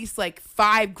ordered at least, like,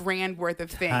 $5,000 worth of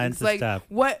things. Tons of like, stuff.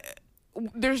 what?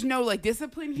 There's no, like,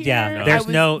 discipline here. Yeah, I there's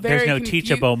was no very confused.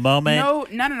 teachable moment. No,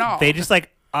 none at all. They just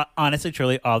like honestly,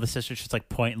 truly, all the sisters just like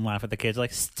point and laugh at the kids,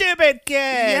 like stupid kids.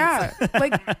 Yeah.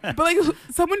 But, like,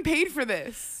 someone paid for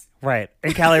this. Right.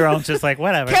 And Kelly Rowland's just like,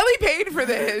 whatever. Kelly paid for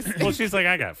this. Well, she's like,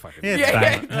 I got fucking. It's Yeah,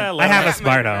 fine. yeah. I have a Yeah,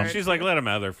 smart my home. God. She's like, let him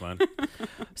have their fun.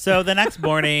 So the next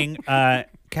morning,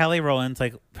 Kelly Rowland's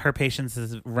like, her patience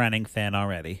is running thin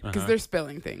already. Because they're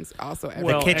spilling things also. Well,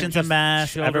 everywhere. kitchen's and a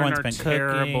mess. children Everyone's are been cooking.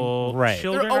 terrible. Right.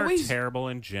 Children They're always- are terrible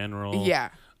in general. Yeah.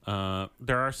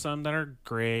 There are some that are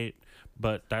great,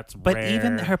 but that's But rare.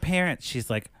 even her parents, she's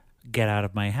like, get out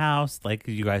of my house. Like,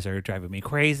 you guys are driving me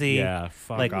crazy. Yeah,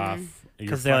 fuck Like, off. You're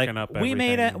Because they're fucking like, up we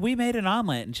made everything. an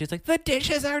omelet, and she's like, the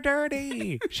dishes are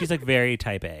dirty. She's like very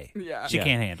type A. Yeah. She Yeah.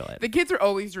 can't handle it. The kids are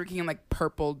always drinking like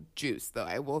purple juice, though.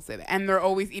 I will say that, and they're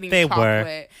always eating They were.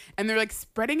 chocolate, and they're like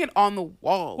spreading it on the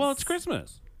walls. Well, it's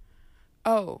Christmas.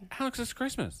 Oh, Alex, it's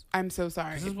Christmas. I'm so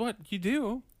sorry. This is what you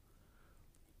do.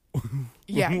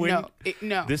 Yeah, when-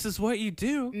 no, This is what you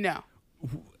do. no,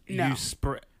 no, You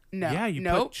spread. No. Yeah, you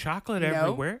Nope. put chocolate No.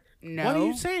 everywhere. No. What are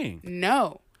you saying?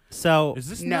 no, So Is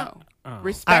this no. not? Oh.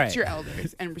 Respect All right. your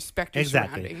elders and respect your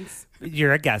Exactly. surroundings.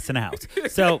 you're a guest in a house.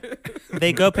 So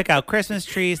they go pick out Christmas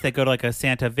trees. They go to like a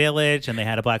Santa village, and they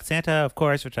had a black Santa, of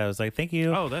course, which I was like, thank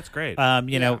you. Oh, that's great.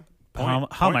 You know,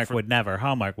 Point Hallmark for- would never.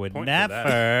 Hallmark would point for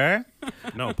never.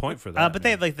 No point for that. But they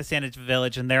man. have like the Santa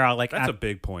village, and they're all like, That's a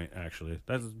big point, actually.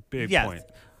 That's a big yes. point.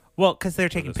 Well, because they're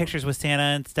taking this one. pictures with Santa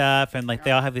and stuff, and like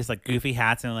they all have these like goofy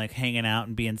hats and like hanging out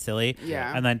and being silly.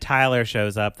 Yeah. And then Tyler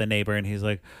shows up, the neighbor, and he's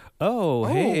like, "Oh,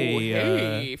 hey,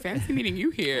 hey, fancy meeting you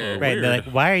here. right?" And they're Weird.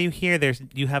 like, "Why are you here?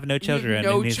 You have no children."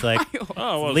 No and he's like, child.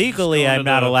 Oh, well, "Legally, just going I'm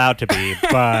to not the- allowed to be,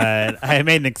 but I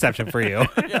made an exception for you."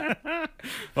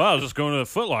 Well, I was just going to the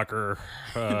Foot Locker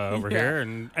over Yeah. here,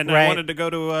 and Right. I wanted to go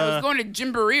to. I was going to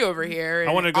Gymboree over here.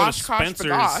 I wanted to go to Oshkosh Spencer's.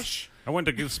 Bagosh. I went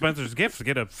to get Spencer's Gifts to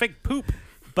get a fake poop.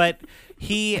 But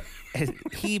he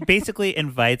basically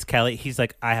invites Kelly. He's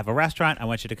like, "I have a restaurant. I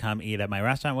want you to come eat at my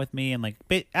restaurant with me," and like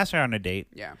ask her on a date.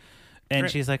 Yeah. And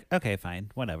Great. she's like, "Okay, fine,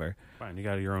 whatever." Fine, you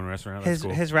got your own restaurant. That's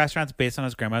cool. His restaurant's based on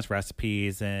his grandma's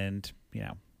recipes, and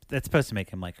it's supposed to make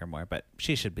him like her more, but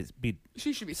she should be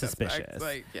She should be suspicious. suspect.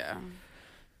 Like, yeah.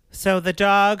 So the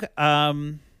dog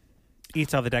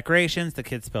eats all the decorations. The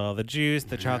kids spill all the juice,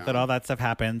 the chocolate, all that stuff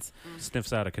happens.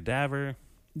 Sniffs out a cadaver.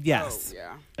 Yes. Oh,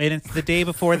 yeah. And it's the day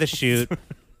before the shoot.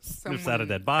 Sniffs out a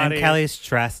dead And body. Kelly's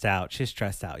stressed out. She's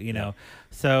stressed out, you know.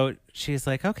 So she's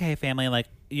like, okay, family, like,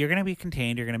 you're going to be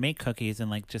contained. You're going to make cookies and,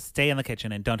 like, just stay in the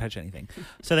kitchen and don't touch anything.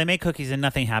 So they make cookies and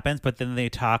nothing happens. But then they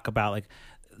talk about, like,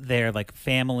 their, like,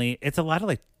 family. It's a lot of,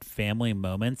 like, family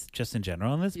moments just in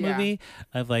general in this Yeah. movie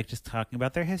of, like, just talking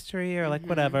about their history or, like,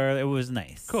 whatever. It was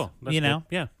nice. Cool. That's you good. know?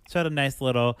 Yeah. Sort of nice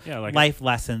little Yeah, I like life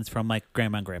lessons from, like,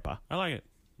 grandma and grandpa, I like it.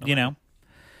 you know?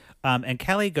 And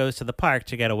Kelly goes to the park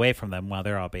to get away from them while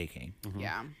they're all baking.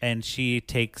 Yeah. And she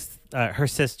takes her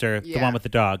sister, the Yeah. one with the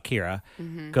dog, Kira,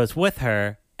 goes with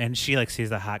her, and she like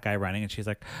sees the hot guy running, and she's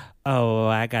like, "Oh,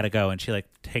 I gotta go," and she like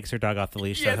takes her dog off the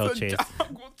leash so he'll the chase. dog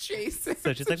will chase him.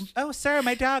 So she's like, "Oh, sir,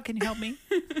 my dog, can you help me?"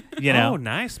 You know, Oh,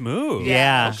 nice move.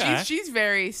 Yeah. Okay. She's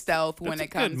very stealth when That's a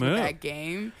it comes good with move. that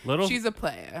game. Little- She's a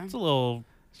player. It's a little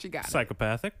She got it.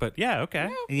 psychopathic, but yeah, okay.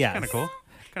 yes, Kind of cool.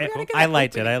 Kind of cool. get I that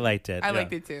liked it. opening. I liked it. I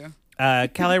liked it too.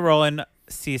 Kelly Rowland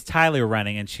sees Tyler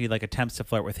running, and she like attempts to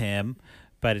flirt with him,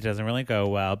 but it doesn't really go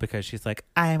well because she's like,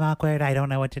 "I'm awkward. I don't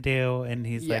know what to do," and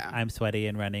he's like, Yeah. "I'm sweaty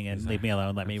and running, and leave me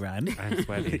alone. Let me run." I'm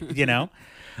sweaty. You know.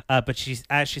 But she's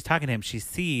as she's talking to him, she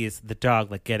sees the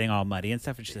dog like getting all muddy and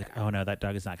stuff, and she's like, "Oh no, that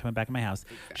dog is not coming back in my house."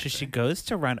 So she goes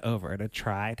to run over to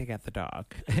try to get the dog.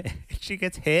 She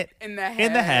gets hit In the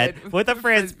head with a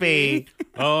frisbee.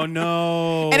 Oh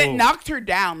no! And it knocked her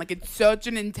down. Like, it's such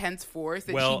an intense force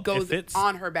that Well, she goes if it's-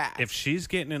 on her back. If she's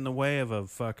getting in the way of a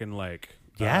fucking like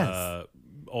Yes.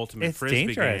 ultimate It's frisbee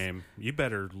dangerous. game, you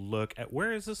better look at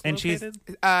where is this And she's-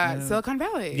 located? Silicon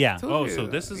Valley. Yeah. Told Oh, you. so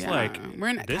this is like- we're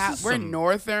in this is we're some- in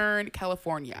northern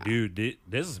California. Dude,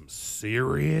 this is some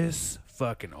serious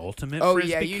fucking ultimate Oh,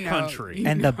 frisbee yeah, you know. country.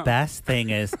 And the best thing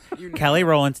is You know. Kelly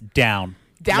Rowland's down.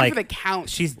 Down Like, for the count.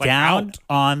 She's Like, down out.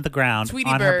 on the ground Tweety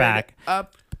on Bird her back.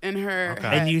 up in her Okay.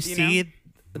 head, And you see know?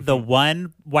 the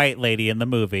one white lady in the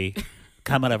movie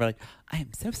coming over like,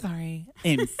 "I'm so sorry.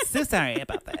 I'm so sorry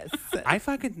about this." I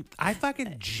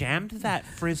fucking jammed that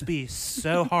frisbee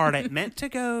so hard. It meant to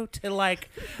go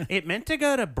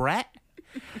to Brett,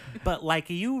 but like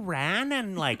you ran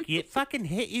and like it fucking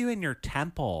hit you in your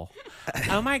temple.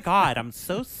 Oh my god, I'm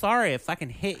so sorry. It fucking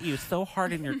hit you so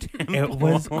hard in your temple. It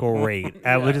was great.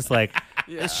 I was just like,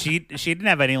 Yeah. she didn't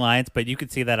have any lines, but you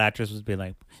could see that actress was being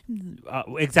like,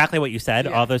 exactly what you said.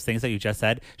 Yeah. All those things that you just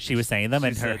said, she was saying them, She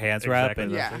and her said hands were up. exactly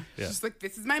And that. Yeah. Yeah. She's like,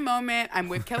 this is my moment. I'm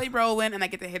with Kelly Rowland and I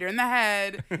get to hit her in the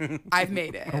head. I've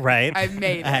made it. right, I've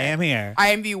made it. I am here. I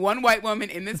am the one white woman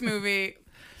in this movie.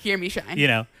 Hear me shine. You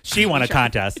know, she won a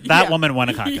contest. That Yeah. woman won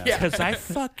a contest. Yeah. Because I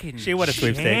fucking She would've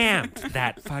sweepstakes. jammed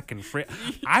that fucking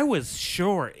I was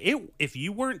sure if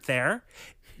you weren't there,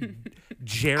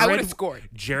 Jared I would've scored.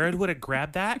 Jared would have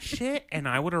grabbed that shit, and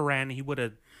I would have ran. He would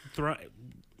have thrown.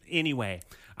 Anyway,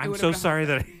 I'm would've so been sorry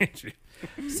that I hit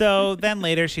you. So then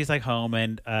later, she's like home,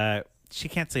 and she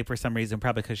can't sleep for some reason,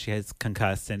 probably because she has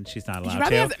concussed and she's not She allowed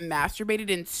probably to. hasn't masturbated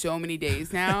in so many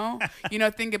days now. You know,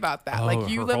 think about that. Oh, like,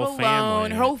 you her live whole alone. family.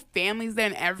 Her whole family's there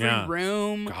in every Yeah.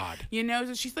 room. God. You know,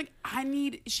 so she's like,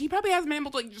 she probably hasn't been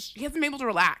able to, she hasn't been able to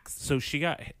relax. So she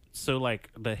got like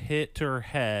the hit to her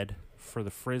head for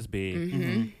the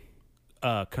frisbee,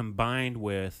 Mm-hmm. combined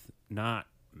with not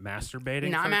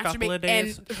masturbating Not for a couple masturbate- of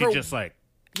days. and She her- just like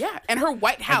Yeah. And her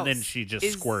White House then she just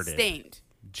is squirted. stained.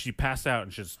 she passed out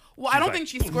and just. Well, I she's don't like, think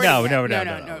she squirted. No, yet.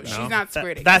 no. No. She's not That-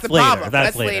 squirting. that's the later. problem.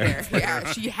 That's later.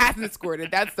 Yeah, she hasn't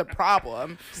squirted. That's the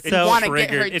problem. So- You want to get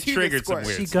her It to the triggered some squirt.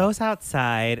 weird She goes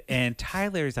outside, and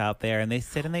Tyler's out there, and they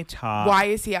sit and they talk. Why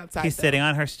is he outside? He's though? sitting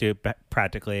on her stoop,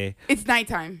 practically. It's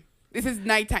nighttime. This is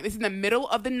nighttime. This is in the middle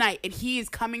of the night, and he is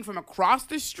coming from across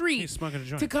the street He's smoking a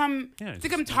joint. to come Yeah, to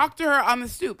come talk to her on the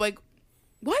stoop. Like,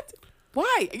 what?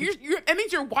 Why? It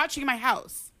means you're watching my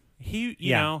house. You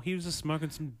Yeah. know, he was just smoking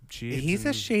some cheese. He's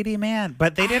a shady man,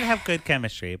 but they did have good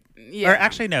chemistry. Yeah. Or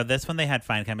actually, no, this one they had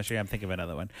fine chemistry. I'm thinking of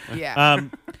another one. Yeah.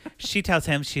 She tells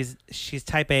him she's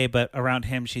type A, but around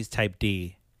him she's type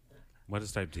D. What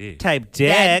is type D? Type dick.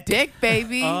 That dick,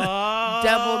 baby. Oh,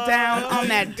 Double down on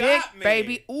that you dick, got me.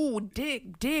 baby. Ooh,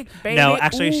 dick, baby. No,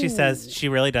 actually, she Ooh. says she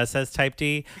really does says type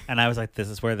D, and I was like, this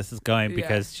is where this is going Yeah.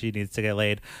 because she needs to get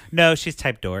laid. No, she's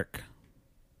type dork.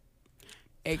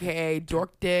 AKA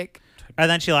dork dick. And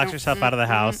then she locks herself out of the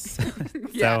house.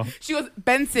 Yeah. So She goes,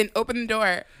 Benson, open the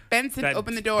door. Benson, That-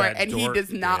 open the door. that And he dork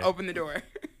does not dick. open the door.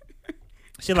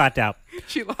 she locked out.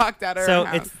 She locked out of So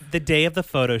her house. it's the day of the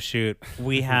photo shoot.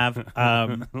 We have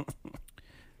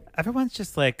everyone's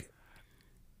just like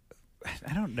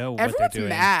I don't know what Everyone's they're doing.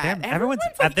 mad. Everyone's Everyone's,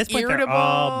 at this point. They're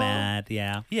all irritable. mad.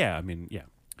 Yeah. Yeah, I mean, yeah.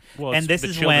 Well, And it's this the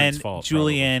is when children's fault,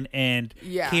 Julian and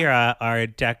Yeah. Kira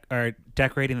are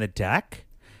decorating the deck.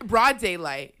 Broad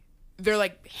daylight. They're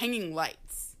like hanging lights.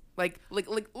 Like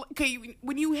okay,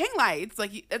 when you hang lights,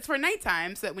 like that's for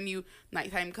nighttime, so that when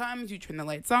nighttime comes, you turn the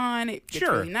lights on. It gets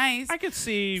Sure. really nice. I could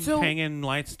see So- hanging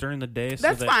lights during the day. So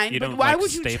That's that fine, you but don't, why like,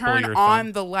 would you staple turn your on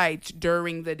thumb. the lights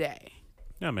during the day?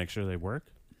 Yeah, make sure they work.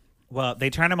 Well, they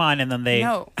turn them on and then they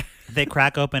No. they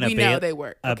crack open We know they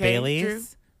work, a okay, Bailey's Drew?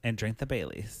 and drink the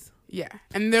Bailey's. Yeah,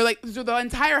 and they're like, so the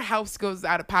entire house goes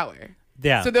out of power.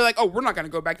 Yeah. So they're like, oh, we're not gonna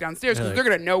go back downstairs because They're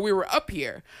they're gonna know we were up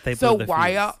here. They So blew the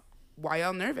why fuse.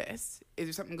 y'all nervous? Is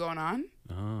there something going on?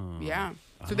 Oh. Yeah.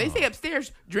 So they stay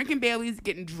upstairs drinking Bailey's,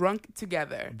 getting drunk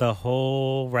together. The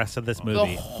whole rest of this The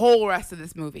movie. whole rest of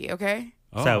this movie, okay?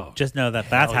 Oh. So just know that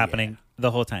that's Hell happening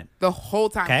the whole time. The whole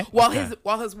time. Okay. While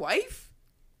Okay. his wife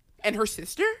and her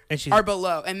sister And she's- are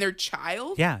below, and their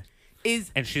child Yeah. is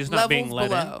And she's not being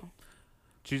levels let in? below.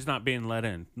 She's not being let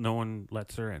in. No one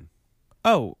lets her in.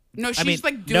 Oh. No, she's I mean,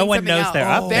 like doing no one something knows else. they're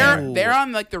up they're there. they're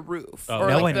on like the roof or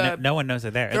No like one, the, no one knows they're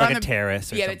there. they're Like on a the-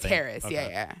 terrace or yeah, something. the terrace.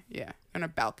 Okay. Yeah, on a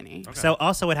balcony. So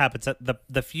also what happens,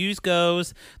 the fuse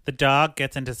goes, the dog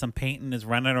gets into some paint and is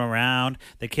running around,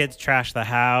 the kids trash the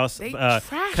house They trash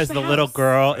because the the little house.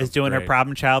 girl is doing her Great.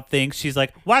 problem child thing. She's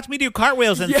like, watch me do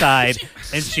cartwheels inside.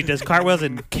 And she does cartwheels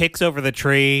and kicks over the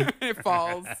tree. It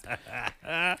falls.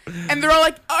 And they're all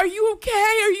like, are you okay?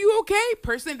 Are you okay?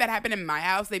 Personally, if that happened in my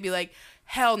house, they'd be like,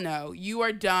 hell no, you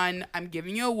are done. I'm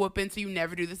giving you a whooping so you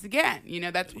never do this again. You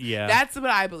know, that's what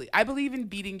I believe. I believe in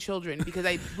beating children because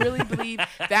I really believe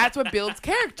that's what builds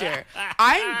character.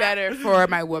 I'm better for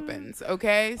my whoopings,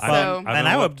 okay? So I've And been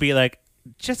I would whooped. be like,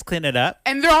 just clean it up.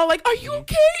 and they're all like, are you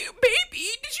okay, baby?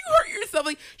 Did you hurt yourself?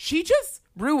 Like, she just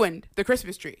ruined the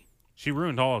Christmas tree. She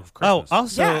ruined all of Oh, Christmas.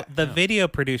 also Yeah. the video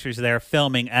producers there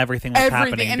filming everything that's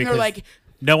happening And they're because like,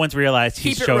 no one's realized keep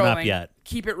he's it shown rolling. up yet.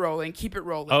 Keep it rolling. Keep it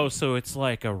rolling. Oh, so it's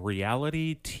like a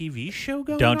reality TV show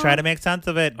going Don't try on? to make sense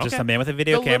of it. Just Okay. a man with a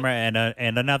video The little- camera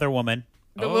and another woman.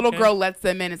 The Oh, little okay. girl lets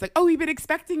them in. It's like, oh, we've been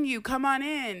expecting you. Come on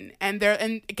in. And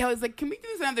Kelly's like, can we do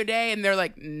this another day? And they're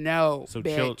like, no, So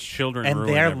bitch. children And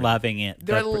ruined they're everything. loving it.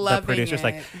 They're the loving producer's it.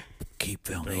 like, keep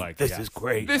filming. They're like, this yes. is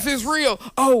great. This is real.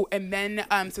 Oh, and then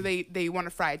so they want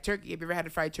to fry turkey. Have you ever had a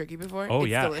fried turkey before? Oh,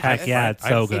 It's yeah. delicious. Heck yeah, it's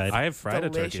so good. I have fried a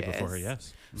turkey delicious. before,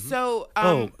 yes. So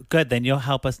Oh, good. Then you'll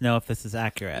help us know if this is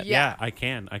accurate. Yeah. I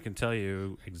can. I can tell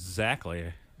you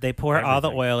exactly. They pour all the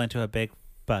Everything. oil into a big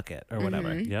bucket or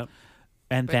whatever. Yep.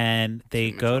 And But then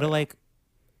they much go to oil. like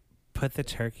put the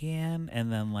turkey in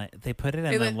and then they put it in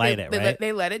and they then light it, right?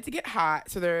 They let it to get hot,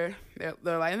 so they're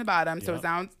lighting the bottom. So Yep. it's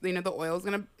down. The oil's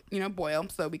gonna boil,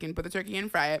 so we can put the turkey in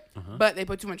and fry it. Uh-huh. But they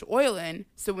put too much oil in,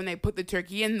 so when they put the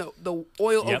turkey in, the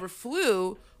oil Yep.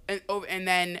 overflew, and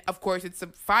then of course it's a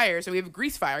fire. So we have a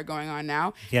grease fire going on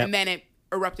now, Yep. and then it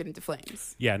erupted into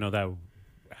flames. Yeah, no, that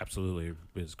absolutely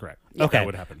is correct. Okay. That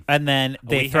would happen. And then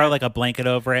they We throw had- like a blanket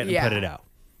over it and Yeah. put it out.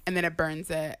 And then it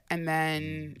burns it, and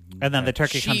then And then the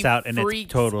turkey She comes out and it's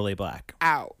freaks totally black.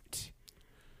 out.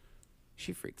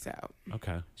 She freaks out.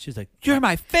 Okay. She's like, "You're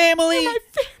my family, My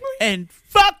family. and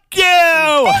fuck you."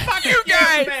 Fuck you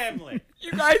guys. Family.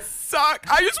 You guys suck.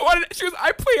 I just wanted. She goes.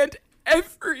 I planned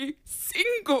every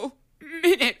single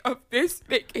minute of this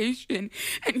vacation,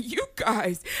 and you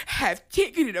guys have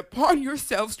taken it upon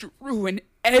yourselves to ruin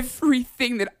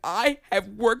everything that I have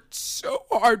worked so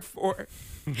hard for.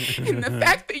 And the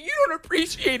fact that you don't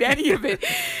appreciate any of it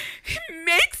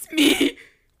makes me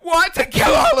want to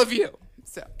kill all of you.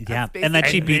 So Yeah, that's and then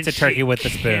she basically- beats a turkey with the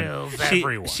spoon. kills She,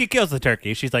 everyone. she kills the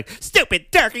turkey. She's like, "Stupid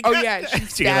turkey!" Oh yeah, she she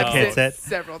stabs like hits it.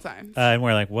 several times. And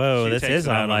we're like, "Whoa, She this takes is it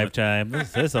out on on the- Lifetime.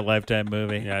 This is a Lifetime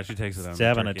movie." Yeah, she takes it on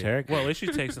Stab on a a turkey. turkey. Well, at least she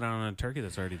takes it on a turkey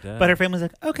that's already dead. But her family's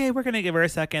like, "Okay, we're gonna give her a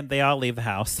second." They all leave the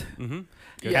house. Mm-hmm.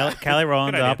 Yeah. Kelly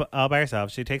Rowland's Good idea. all by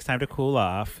herself. She takes time to cool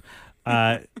off.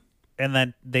 And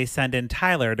then they send in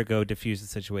Tyler to go diffuse the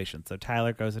situation. So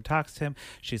Tyler goes and talks to him.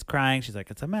 She's crying. She's like,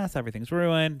 "It's a mess. Everything's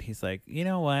ruined." He's like, "You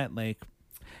know what? Like,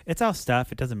 it's all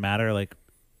stuff. It doesn't matter. Like,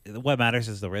 what matters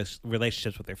is the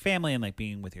relationships with your family and like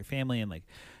being with your family and like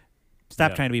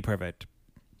stop Yeah. trying to be perfect."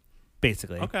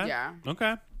 Basically. Okay. Yeah.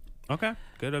 Okay. Okay.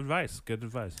 Good advice. Good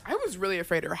advice. I was really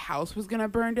afraid her house was gonna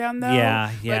burn down, though. Yeah,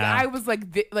 Like, yeah. I was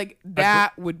like,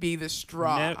 that would be the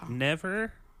straw.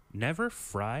 Never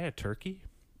fry a turkey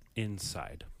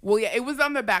inside. Well, yeah, it was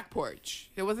on the back porch.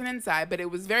 It wasn't inside, but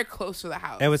it was very close to the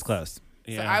house. It was close.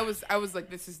 So Yeah. I was like,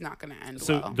 this is not gonna end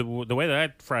So well. the way that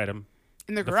I fried them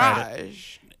In the fried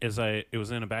garage. is it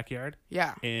was in a backyard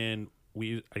Yeah. and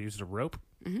I used a rope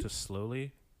to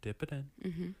slowly dip it in.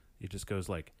 Mm-hmm. It just goes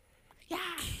like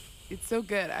It's so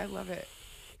good. I love it.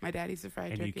 My dad used to fry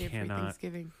And you turkey every cannot-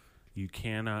 Thanksgiving. You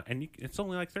cannot, and it's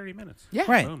only like 30 minutes. Yeah.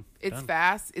 Right. Boom, It's done.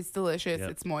 fast. It's delicious. Yep.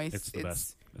 It's moist. It's the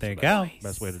best. It's There the you best. go.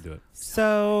 Best way to do it.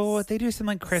 So they do some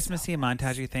like Christmassy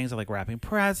montagey things, like wrapping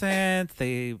presents.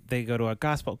 They go to a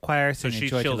gospel choir, So singing she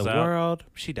 "Joy to chills the out? World."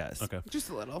 She does. Okay. Just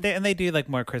a little. And they do like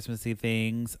more Christmassy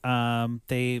things.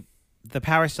 The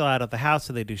power's still out of the house,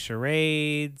 so they do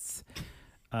charades,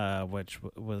 which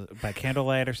was by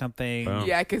candlelight or something. Boom.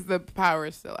 Yeah, because the power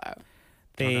is still out.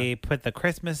 They put the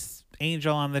Christmas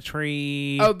angel on the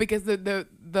tree. Oh, because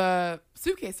the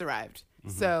suitcase arrived. Mm-hmm.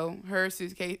 So her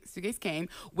suitcase came,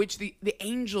 which the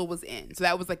angel was in. So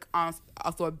that was like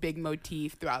also a big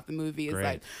motif throughout the movie. Is Great.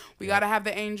 like we gotta have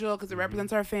the angel because it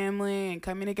represents our family and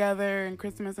coming together and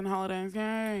Christmas and holidays.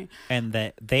 Yay! And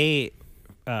that they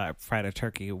fried a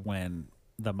turkey when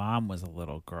the mom was a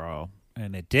little girl,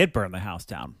 and it did burn the house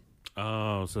down.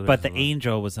 Oh, so But the there's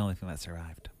angel was the only thing that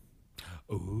survived.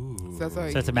 Ooh. So that's why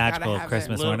So it's a you gotta magical have it.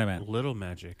 Christmas ornament. Little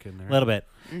magic in there. A little bit.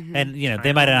 Mm-hmm. And, you know, they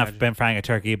Tiny might little not have magic. been frying a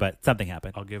turkey, but something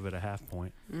happened. I'll give it a half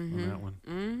point Mm-hmm. on that one.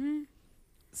 Mm-hmm.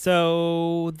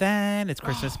 So then it's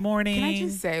Christmas morning. Can I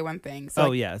just say one thing? So, Oh,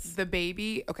 like, yes. The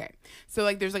baby. Okay. So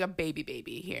like, there's like a baby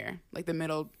here. Like the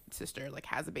middle sister like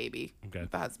has a baby. Okay.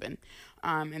 With the husband.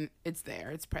 And it's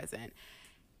there. It's present.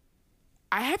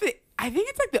 I think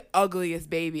it's like the ugliest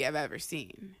baby I've ever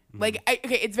seen. Like,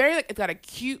 it's very like it's got a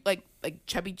cute like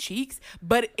chubby cheeks,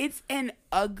 but it's an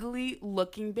ugly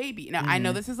looking baby. Now I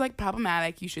know this is like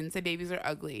problematic. You shouldn't say babies are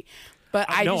ugly, but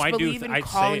I no, just I do. believe in I'd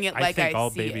calling say, it like I think all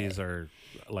see babies it. are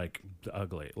like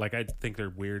ugly. Like I think they're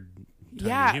weird, tiny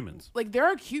Yeah, humans. like there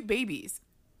are cute babies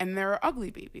and there are ugly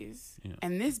babies, Yeah.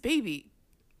 and this baby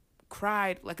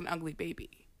cried like an ugly baby.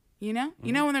 You know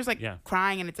when there's like Yeah.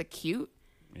 crying and it's a cute.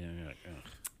 Yeah, you're like, ugh.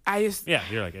 I just Yeah,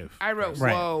 you're like, oof. I wrote,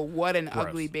 Right. whoa, what an Gross.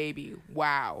 ugly baby.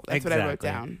 Wow. That's what I wrote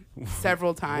Exactly. down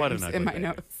several What an times ugly in my baby.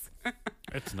 notes.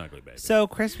 It's an ugly baby. So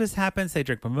Christmas happens. They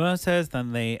drink mimosas.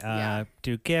 Then they Yeah.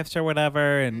 do gifts or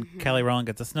whatever. And Kelly Rowland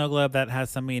gets a snow globe that has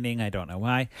some meaning. I don't know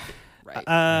why. Right.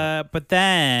 But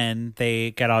then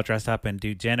they get all dressed up and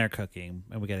do dinner cooking.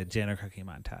 And we get a dinner cooking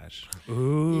montage.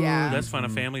 Ooh, Yeah. that's fun. A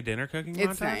family dinner cooking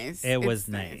It's montage? nice. It It's was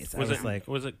nice. I Was was it like,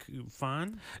 was it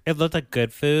fun? it looked like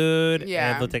good food.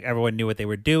 Yeah. It looked like everyone knew what they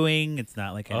were doing. It's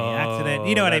not like any accident.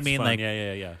 You know what I that's mean? fun. Like,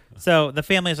 yeah. so the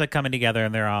family's like coming together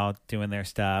and they're all doing their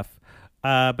stuff.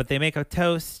 But they make a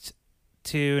toast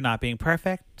to not being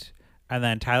perfect. And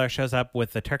then Tyler shows up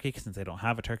with the turkey since they don't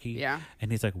have a turkey. Yeah.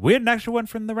 And he's like, we had an extra one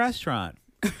from the restaurant.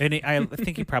 And I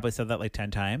think he probably said that like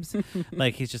 10 times.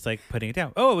 Like he's just like putting it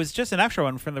down. Oh, it was just an extra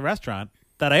one from the restaurant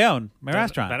that I own, my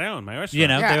restaurant. That I own, my restaurant. You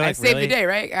know? Yeah, they're I like, saved really? the day,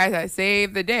 right? I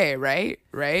saved the day, right?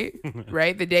 Right?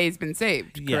 The day's been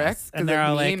saved, Yes. correct? And 'Cause they're of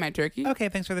all me like, and my turkey. Okay,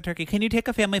 thanks for the turkey. Can you take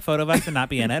a family photo of us and not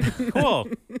be in it? Cool.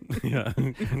 Yeah.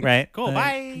 Right? Cool,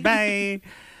 bye. Bye.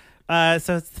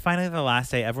 So it's finally the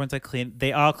last day. Everyone's like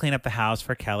they all clean up the house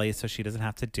for Kelly so she doesn't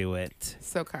have to do it.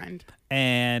 So kind.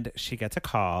 And she gets a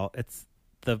call. It's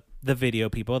the video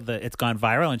people. It's gone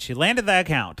viral and she landed the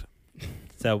account.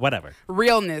 So whatever.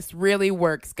 Realness really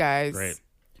works, guys. Great.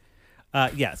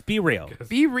 Yes, be real.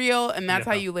 Be real, and that's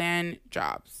how Yeah. you land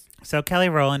jobs. So Kelly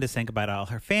Rowland is saying goodbye to all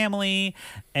her family,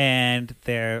 and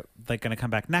they're like going to come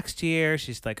back next year.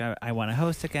 She's like, I want to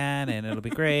host again, and it'll be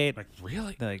great. Like,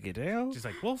 really? They're like, you do? She's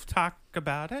like, we'll talk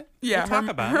about it. Yeah, we'll talk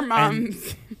about her it.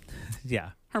 mom's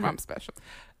Yeah. her mom's special.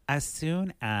 As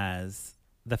soon as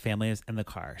the family is in the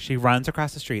car, she runs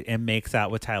across the street and makes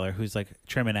out with Tyler, who's like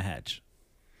trimming a hedge.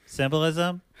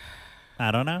 Symbolism? I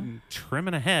don't know.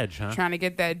 Trimming a hedge, huh? Trying to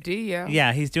get that D, yo.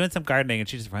 Yeah, he's doing some gardening, and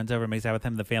she just runs over and makes out with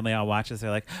him. The family all watches. They're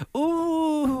like,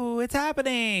 ooh, it's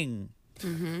happening.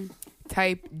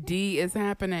 Type D is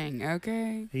happening,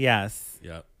 okay? Yes.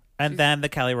 Yep. And then the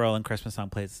Kelly Rowland Christmas song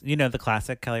plays. You know the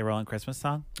classic Kelly Rowland Christmas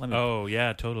song? Let me. Oh,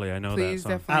 yeah, totally. I know Please that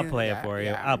song. definitely. I'll play it yeah, for you.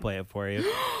 yeah. I'll play it for you.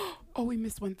 Oh, we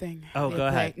missed one thing. Oh, They go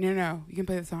ahead. No, you can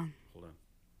play the song. Hold on.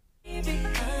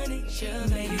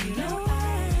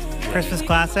 Christmas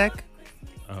classic.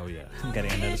 Oh, yeah. I'm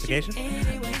getting a notification.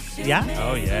 Yeah.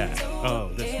 Oh, yeah. Oh,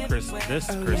 this Christmas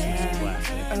yeah.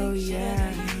 classic. Oh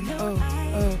yeah.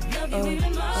 Oh.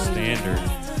 Standard.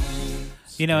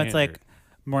 You know, it's like Standard.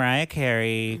 Mariah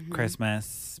Carey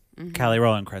Christmas, Kelly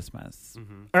Rowland Christmas.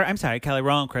 Or I'm sorry, Kelly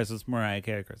Rowland Christmas, Mariah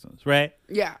Carey Christmas, right?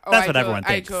 Yeah. Oh, That's what everyone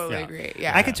I thinks. totally Yeah. agree.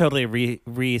 Yeah. I could totally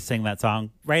re-sing that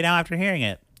song right now after hearing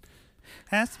it.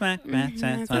 Christmas,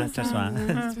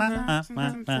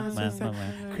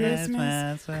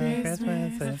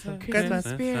 Christmas,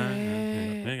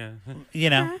 spirit. you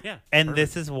know. Yeah. And perfect.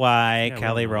 this is why Yeah,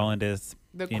 Kelly well, Rowland is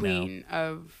The you know, queen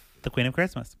of the Queen of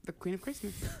Christmas. the queen of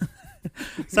Christmas.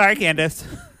 Sorry, Candace.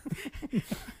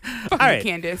 Fuck All you, right.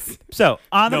 Candace. So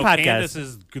on the No, podcast, Candace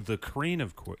is the queen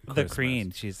of the Christmas.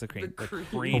 queen. She's the queen.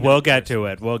 Queen We'll of get to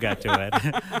Christmas. it. We'll get to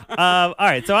it. All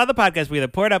right. So on the podcast, we either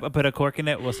pour it up or put a cork in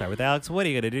it. We'll start with Alex. What are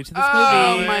you going to do to this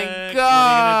Oh movie? my What are you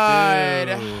god.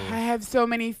 gonna do? I have so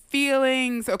many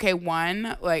feelings. Okay,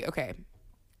 I'm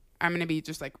gonna be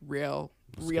just like real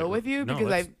get- with you no, because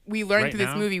let's- we learned right through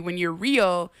this now- movie when you're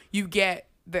real, you get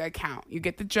the account, you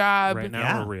get the job, Right now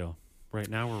Yeah. we're real. Right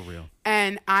now we're real.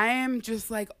 and I am just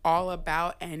like all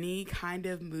about any kind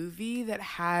of movie that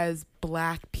has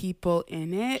black people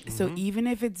in it. So even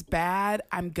if it's bad,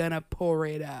 I'm gonna pour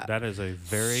it up. That is a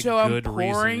very so good I'm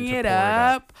reason pouring to it pour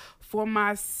up for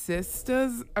my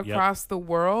sisters across the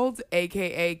world,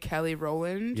 aka Kelly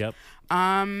Rowland. Yep.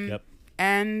 Yep.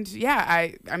 And yeah,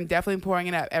 I'm definitely pouring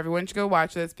it up. Everyone should go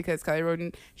watch this because Kelly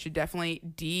Rowland should definitely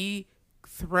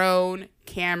dethrone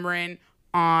Cameron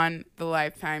on the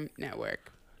Lifetime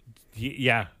Network.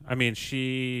 Yeah. I mean,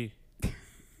 she.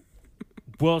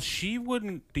 Well, she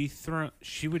wouldn't dethrone.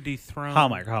 She would dethrone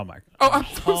Hallmark. Oh, I'm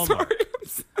so Hallmark.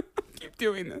 sorry. I keep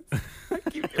doing this. I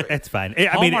keep doing it. It's fine.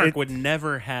 Hallmark it- would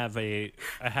never have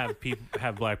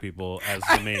have black people as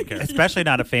the main character. especially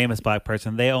not a famous black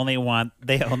person. They only want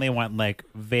like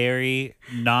very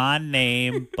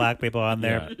non-name black people on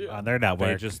their They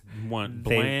network. just want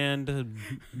They- bland.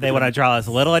 They want to draw as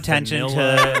little attention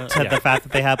Vanilla. to Yeah. the fact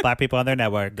that they have black people on their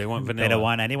network. They want They vanilla. don't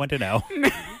want anyone to know.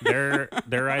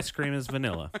 Their ice cream is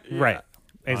vanilla. Right.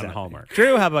 On Exactly. Hallmark.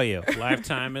 Drew, how about you?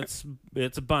 Lifetime, it's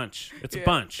a bunch. It's Yeah, a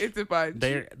bunch. It's a bunch.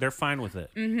 They're fine with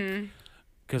it. Mm-hmm.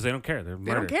 Because they don't care. They're don't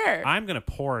murdered. care. I'm gonna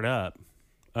pour it up,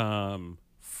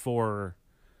 for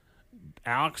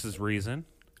Alex's reason,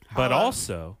 but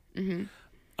also,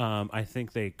 I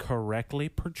think they correctly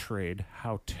portrayed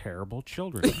how terrible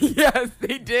children are. Yes,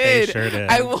 they did. sure did.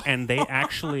 I will. And they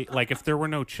actually, like, if there were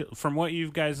no, from what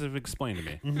you guys have explained to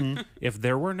me, Mm-hmm. if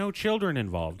there were no children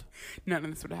involved, None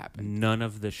of this would happen. none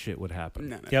of this shit would happen.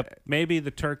 None of Yep. it. Maybe the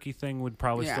turkey thing would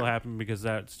probably Yeah. still happen because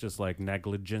that's just like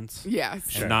negligence. Yeah, And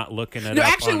sure. not looking at No, up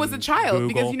actually, it on was a child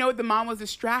because Google. you know what? The mom was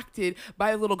distracted by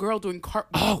a little girl doing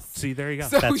cartwheels. Oh, see, there you go.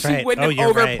 So That's she right. wouldn't Oh, have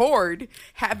you're right. overpoured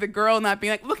had the girl not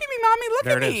being like, "Look at me, mommy, look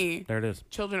There at it is. me." There it is.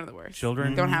 Children are the worst.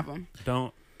 Children Don't have them.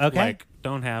 Don't Okay.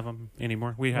 don't have them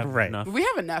anymore. We have Right. enough. We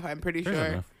have enough. I'm pretty There's sure.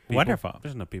 enough. People. Wonderful.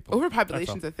 There's enough people.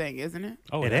 Overpopulation's That's a thing, isn't it?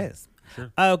 all. Oh, It yeah. is.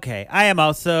 Sure. Okay. I am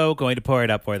also going to pour it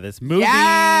up for this movie.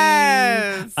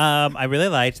 Yes. I really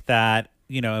liked that,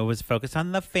 it was focused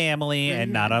on the family and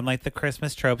Mm-hmm. not on like the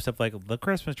Christmas tropes of like the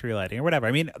Christmas tree lighting or whatever.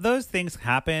 I mean, those things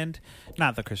happened,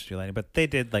 not the Christmas tree lighting, but they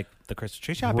did like the Christmas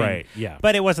tree shopping. Right, yeah.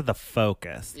 But it wasn't the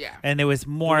focus. Yeah. And it was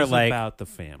more It was like about the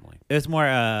family. it was more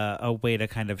a way to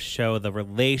kind of show the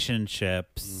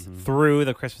relationships Mm-hmm. through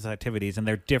the Christmas activities and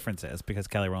their differences because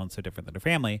Kelly Rowland's so different than her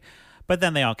family. But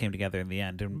then they all came together in the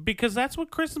end. And Because that's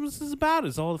what Christmas is about,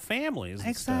 is all the families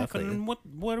and stuff. Exactly. And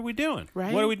what are we doing?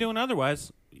 Right. What are we doing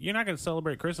otherwise? You're not going to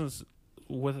celebrate Christmas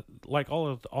with like all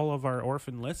of our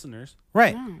orphan listeners.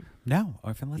 right. No,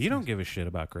 orphan listeners. You don't give a shit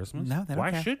about Christmas. No, they don't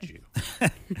Why care. should you?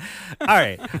 All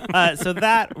right. So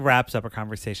that wraps up our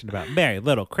conversation about Merry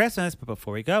Little Christmas. But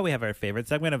before we go, we have our favorite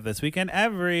segment of This Weekend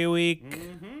Every Week.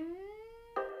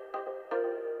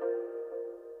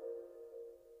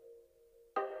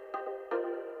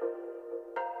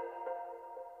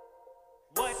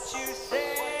 What you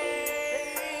say,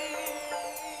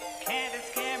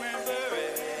 Candace Cameron Bure.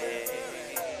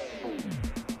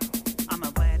 On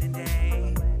my wedding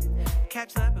day,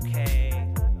 catch the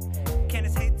bouquet.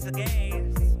 Candace hates the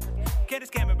gays. Candace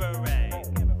Cameron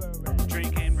Bure.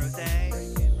 Drinking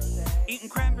rosé, eating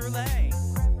creme brulee.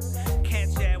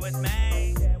 Can't share with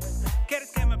me.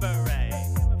 Candace Cameron Bure.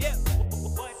 Yeah.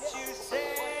 What you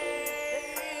say,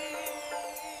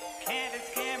 Candace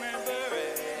Cameron Bure.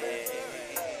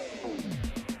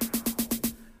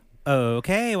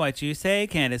 Okay, what you say,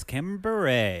 Candace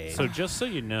Kimberay. So just so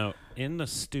you know, in the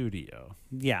studio,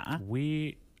 yeah.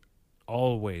 we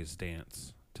always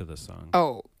dance to the song.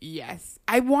 Oh, yes.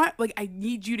 I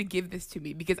need you to give this to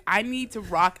me because I need to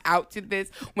rock out to this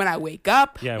when I wake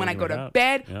up, Yeah, when when I you go wake to up.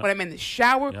 bed, Yep. when I'm in the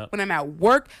shower, Yep. when I'm at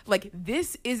work. Like,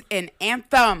 this is an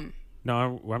anthem. No,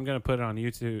 I'm going to put it on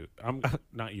YouTube. I'm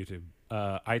not YouTube.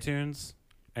 iTunes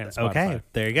and Spotify. Okay,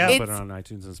 there you go. I'll put it on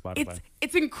iTunes and Spotify.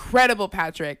 It's incredible,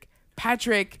 Patrick.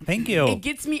 Patrick. Thank you. It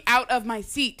gets me out of my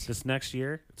seat. This next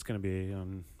year, it's going to be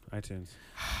on iTunes.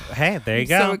 Hey, there you I'm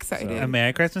go. so excited. A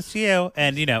Merry Christmas to you.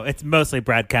 And, it's mostly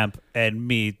Brad Kemp and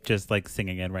me just like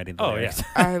singing and writing the Oh, lyrics.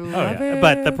 I love it.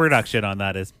 But the production on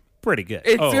that is pretty good.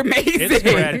 It's amazing.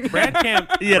 It's Brad Camp.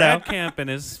 You know? Brad Camp and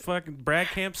his fucking Brad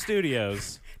Camp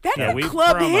Studios. That's Yeah, a we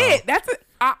club promo. hit.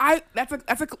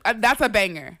 That's a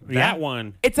banger. That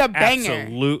one. It's a banger.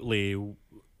 Absolutely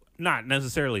not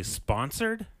necessarily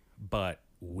sponsored, but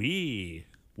we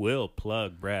will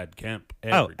plug Brad Kemp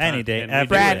every time. any day, And we every do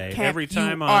Brad it day. Kemp, every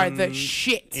time you on are the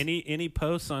shit. Any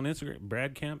posts on Instagram,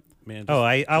 Brad Kemp, man. Oh,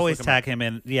 I just always look him up. tag him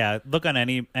in. Yeah, look on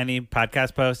any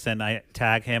podcast posts, and I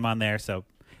tag him on there. So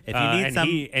if you need and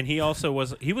some, he also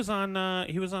was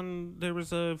on there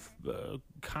was a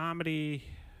comedy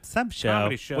some show,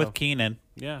 comedy show. with Keenan.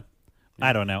 yeah.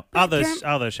 I don't know Brad Kemp,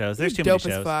 all those shows. There's He's too many dope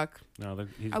as shows. fuck. No,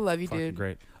 he's I love you, fucking dude.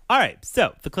 Great. All right,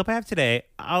 so the clip I have today,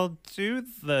 I'll do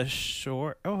the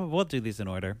short. Oh, we'll do these in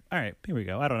order. All right, here we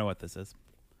go. I don't know what this is.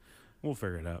 We'll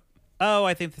figure it out. Oh,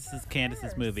 I think this is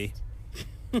Candace's movie.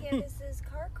 Candace's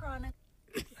Car Chronicle.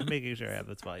 I'm making sure I have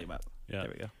this volume up. Yeah.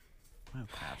 There we go. Oh,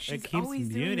 crap. She's it keeps always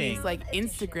doing muting. these like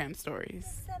Instagram stories.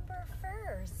 December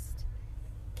 1st.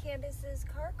 Candace's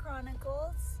Car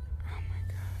Chronicles. Oh my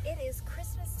god. It is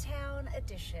Christmastown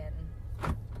edition.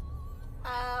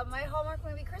 My Hallmark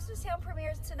movie Christmastown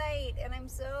premieres tonight, and I'm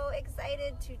so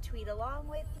excited to tweet along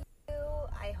with you.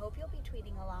 I hope you'll be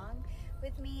tweeting along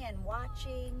with me and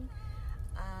watching.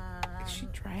 Is she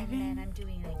And driving? then I'm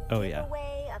doing a Oh, yeah.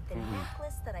 giveaway of the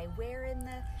necklace that I wear in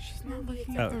the She's not movie.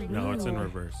 looking It's at a the big No, it's in Ooh.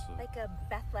 reverse. like a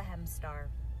Bethlehem star.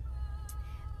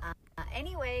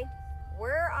 Anyway,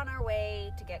 we're on our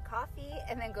way to get coffee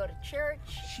and then go to church.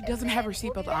 She and doesn't have her then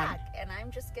we'll seatbelt be on. back. And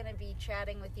I'm just gonna be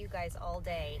chatting with you guys all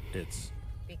day It's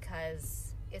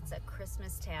because it's a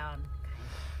Christmas town.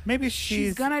 Maybe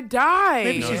She's gonna die.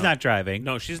 Maybe No, she's no. not driving.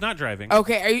 no, she's not driving.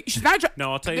 Okay, are you, she's not driving.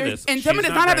 No, I'll tell you this. And She's someone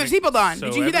does not have their driving. seatbelt on. So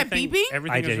Did you hear that everything- beeping?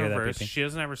 Everything I is did hear that reversed. beeping. She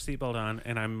doesn't have her seatbelt on,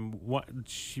 and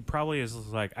she probably is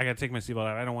like, I gotta take my seatbelt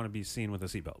out. I don't want to be seen with a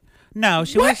seatbelt. No,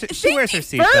 she What? wears her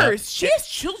Safety seatbelt. first. She has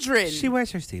children. She wears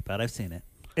her seatbelt. I've seen it.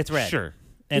 It's red. Sure.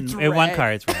 And It's in one red.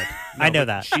 car, it's red. No, I know but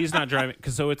that. she's not driving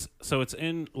because so it's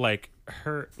in like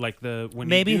her like the when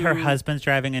Maybe you her do- husband's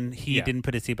driving and he Yeah. didn't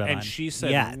put his seatbelt on. and she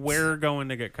said yet. we're going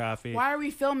to get coffee. Why are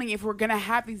we filming if we're gonna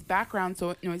have these background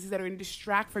noises that are gonna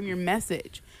distract from your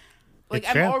message? Like It's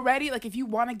I'm true. already like, if you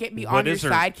want to get me What on your is her-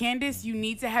 side, Candace, you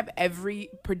need to have every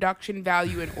production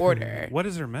value in order. What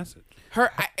is her message?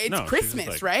 It's No, she's Christmas,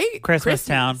 just like- right? Christmas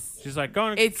town. She's like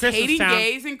going to It's Christmas hating town.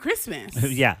 gays and Christmas.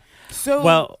 yeah. So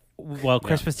Well,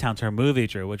 Christmas Town's her movie,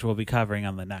 Drew, which we'll be covering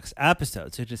on the next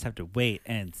episode. So you just have to wait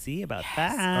and see about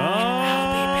that.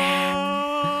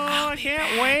 Oh, I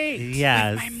can't wait.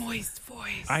 Yes. my moist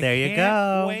voice. I There you can't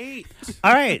go. Wait.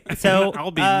 All right. So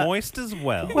I'll be moist as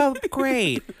well. Well,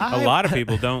 great. A lot of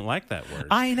people don't like that word.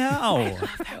 I know.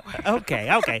 Okay.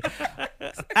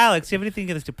 Alex, do you have anything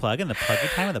to plug in the plug your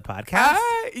time of the podcast?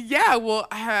 Yeah. Well,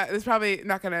 it's probably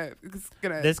not gonna. It's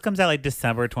gonna. This comes out like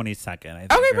December 22nd. I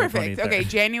think, Okay, or perfect. 23rd. Okay,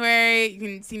 January. You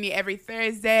can see me every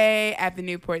Thursday at the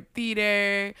Newport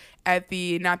Theater at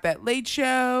the Not That Late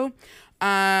Show.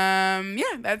 Yeah,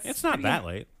 that's. It's not pretty- that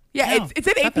late. Yeah, No, it's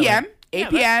at 8 not that p.m. late. 8 Yeah,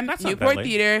 p.m. that's not that Newport late.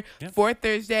 Theater, Yeah. fourth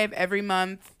Thursday of every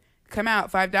month. Come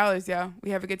out, $5, yo.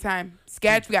 We have a good time.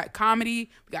 Sketch. We got comedy.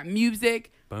 We got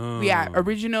music. We got Boom.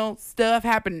 original stuff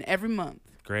happening every month.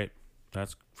 Great.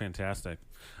 That's fantastic.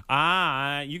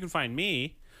 You can find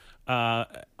me on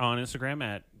Instagram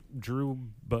at Drew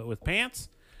But With Pants,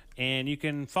 and you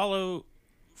can follow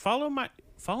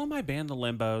my band, The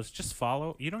Limbos. Just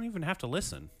follow. You don't even have to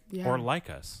listen Yeah. or like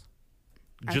us.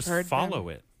 I've Just heard follow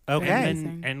them. it. Okay.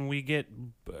 Amazing. And we'll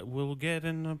get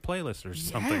in a playlist or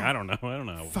something. Yeah. I don't know.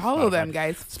 Follow Spotify. them,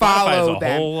 guys. Spotify's Follow a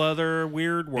them. whole other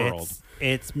weird world.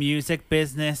 It's music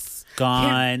business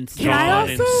gone. Can I Gone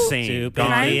also- insane. Stupidly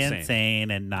Gone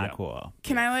insane and not Yeah. cool.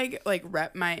 Can I like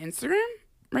rep my Instagram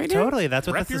right now? Totally, that's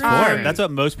what Rep this is your for. Instagram. That's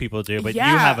what most people do. But you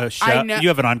Yeah, have a I show. know- You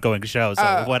have an ongoing show,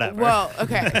 so whatever. Well,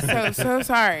 okay. So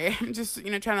sorry. I'm just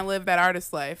trying to live that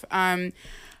artist life.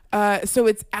 So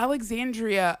it's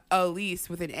Alexandria Elise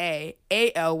with an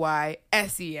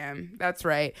ALYSEM. That's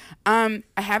right. I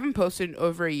haven't posted in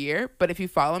over a year, but if you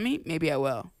follow me, maybe I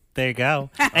will. There you go.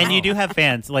 And you do have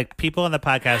fans. Like people on the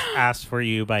podcast ask for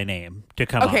you by name to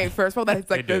come Okay, on. first of all, that's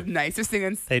like They the do. nicest thing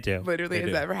that's They do. literally They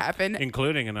has do. ever happened.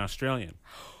 including an Australian.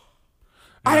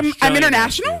 I'm Australian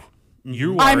international? actor.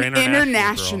 You are I'm international.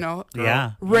 international. Girl.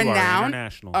 Yeah. You are Renowned.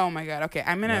 international. Oh my god. Okay,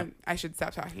 I'm gonna. Yeah. I should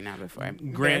stop talking now before I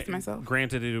embarrass myself.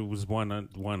 Granted, it was one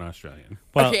Australian.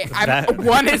 Well, Okay, that-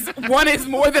 one is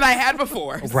more than I had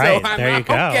before. Right, so I'm there you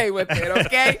go. okay with it.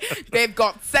 Okay, they've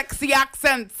got sexy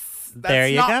accents. That's There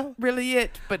you not go. really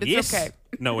it, but it's Yes. okay.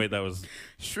 No, wait, that was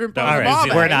Shrimp That on was All the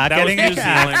right, barbie. we're not That was getting New into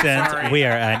Zealand. accents. Sorry. We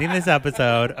are ending this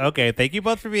episode. Okay, thank you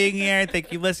both for being here.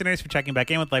 Thank you, listeners, for checking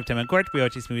back in with Lifetime in Court. We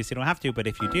watch these movies, so you don't have to, but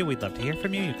if you do, we'd love to hear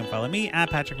from you. You can follow me at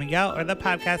Patrick Miguel or the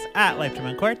podcast at Lifetime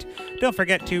in Court. Don't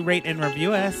forget to rate and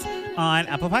review us on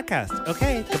Apple Podcasts.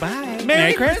 Okay, goodbye.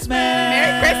 Merry Christmas.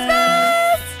 Merry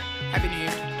Christmas! Happy New Year.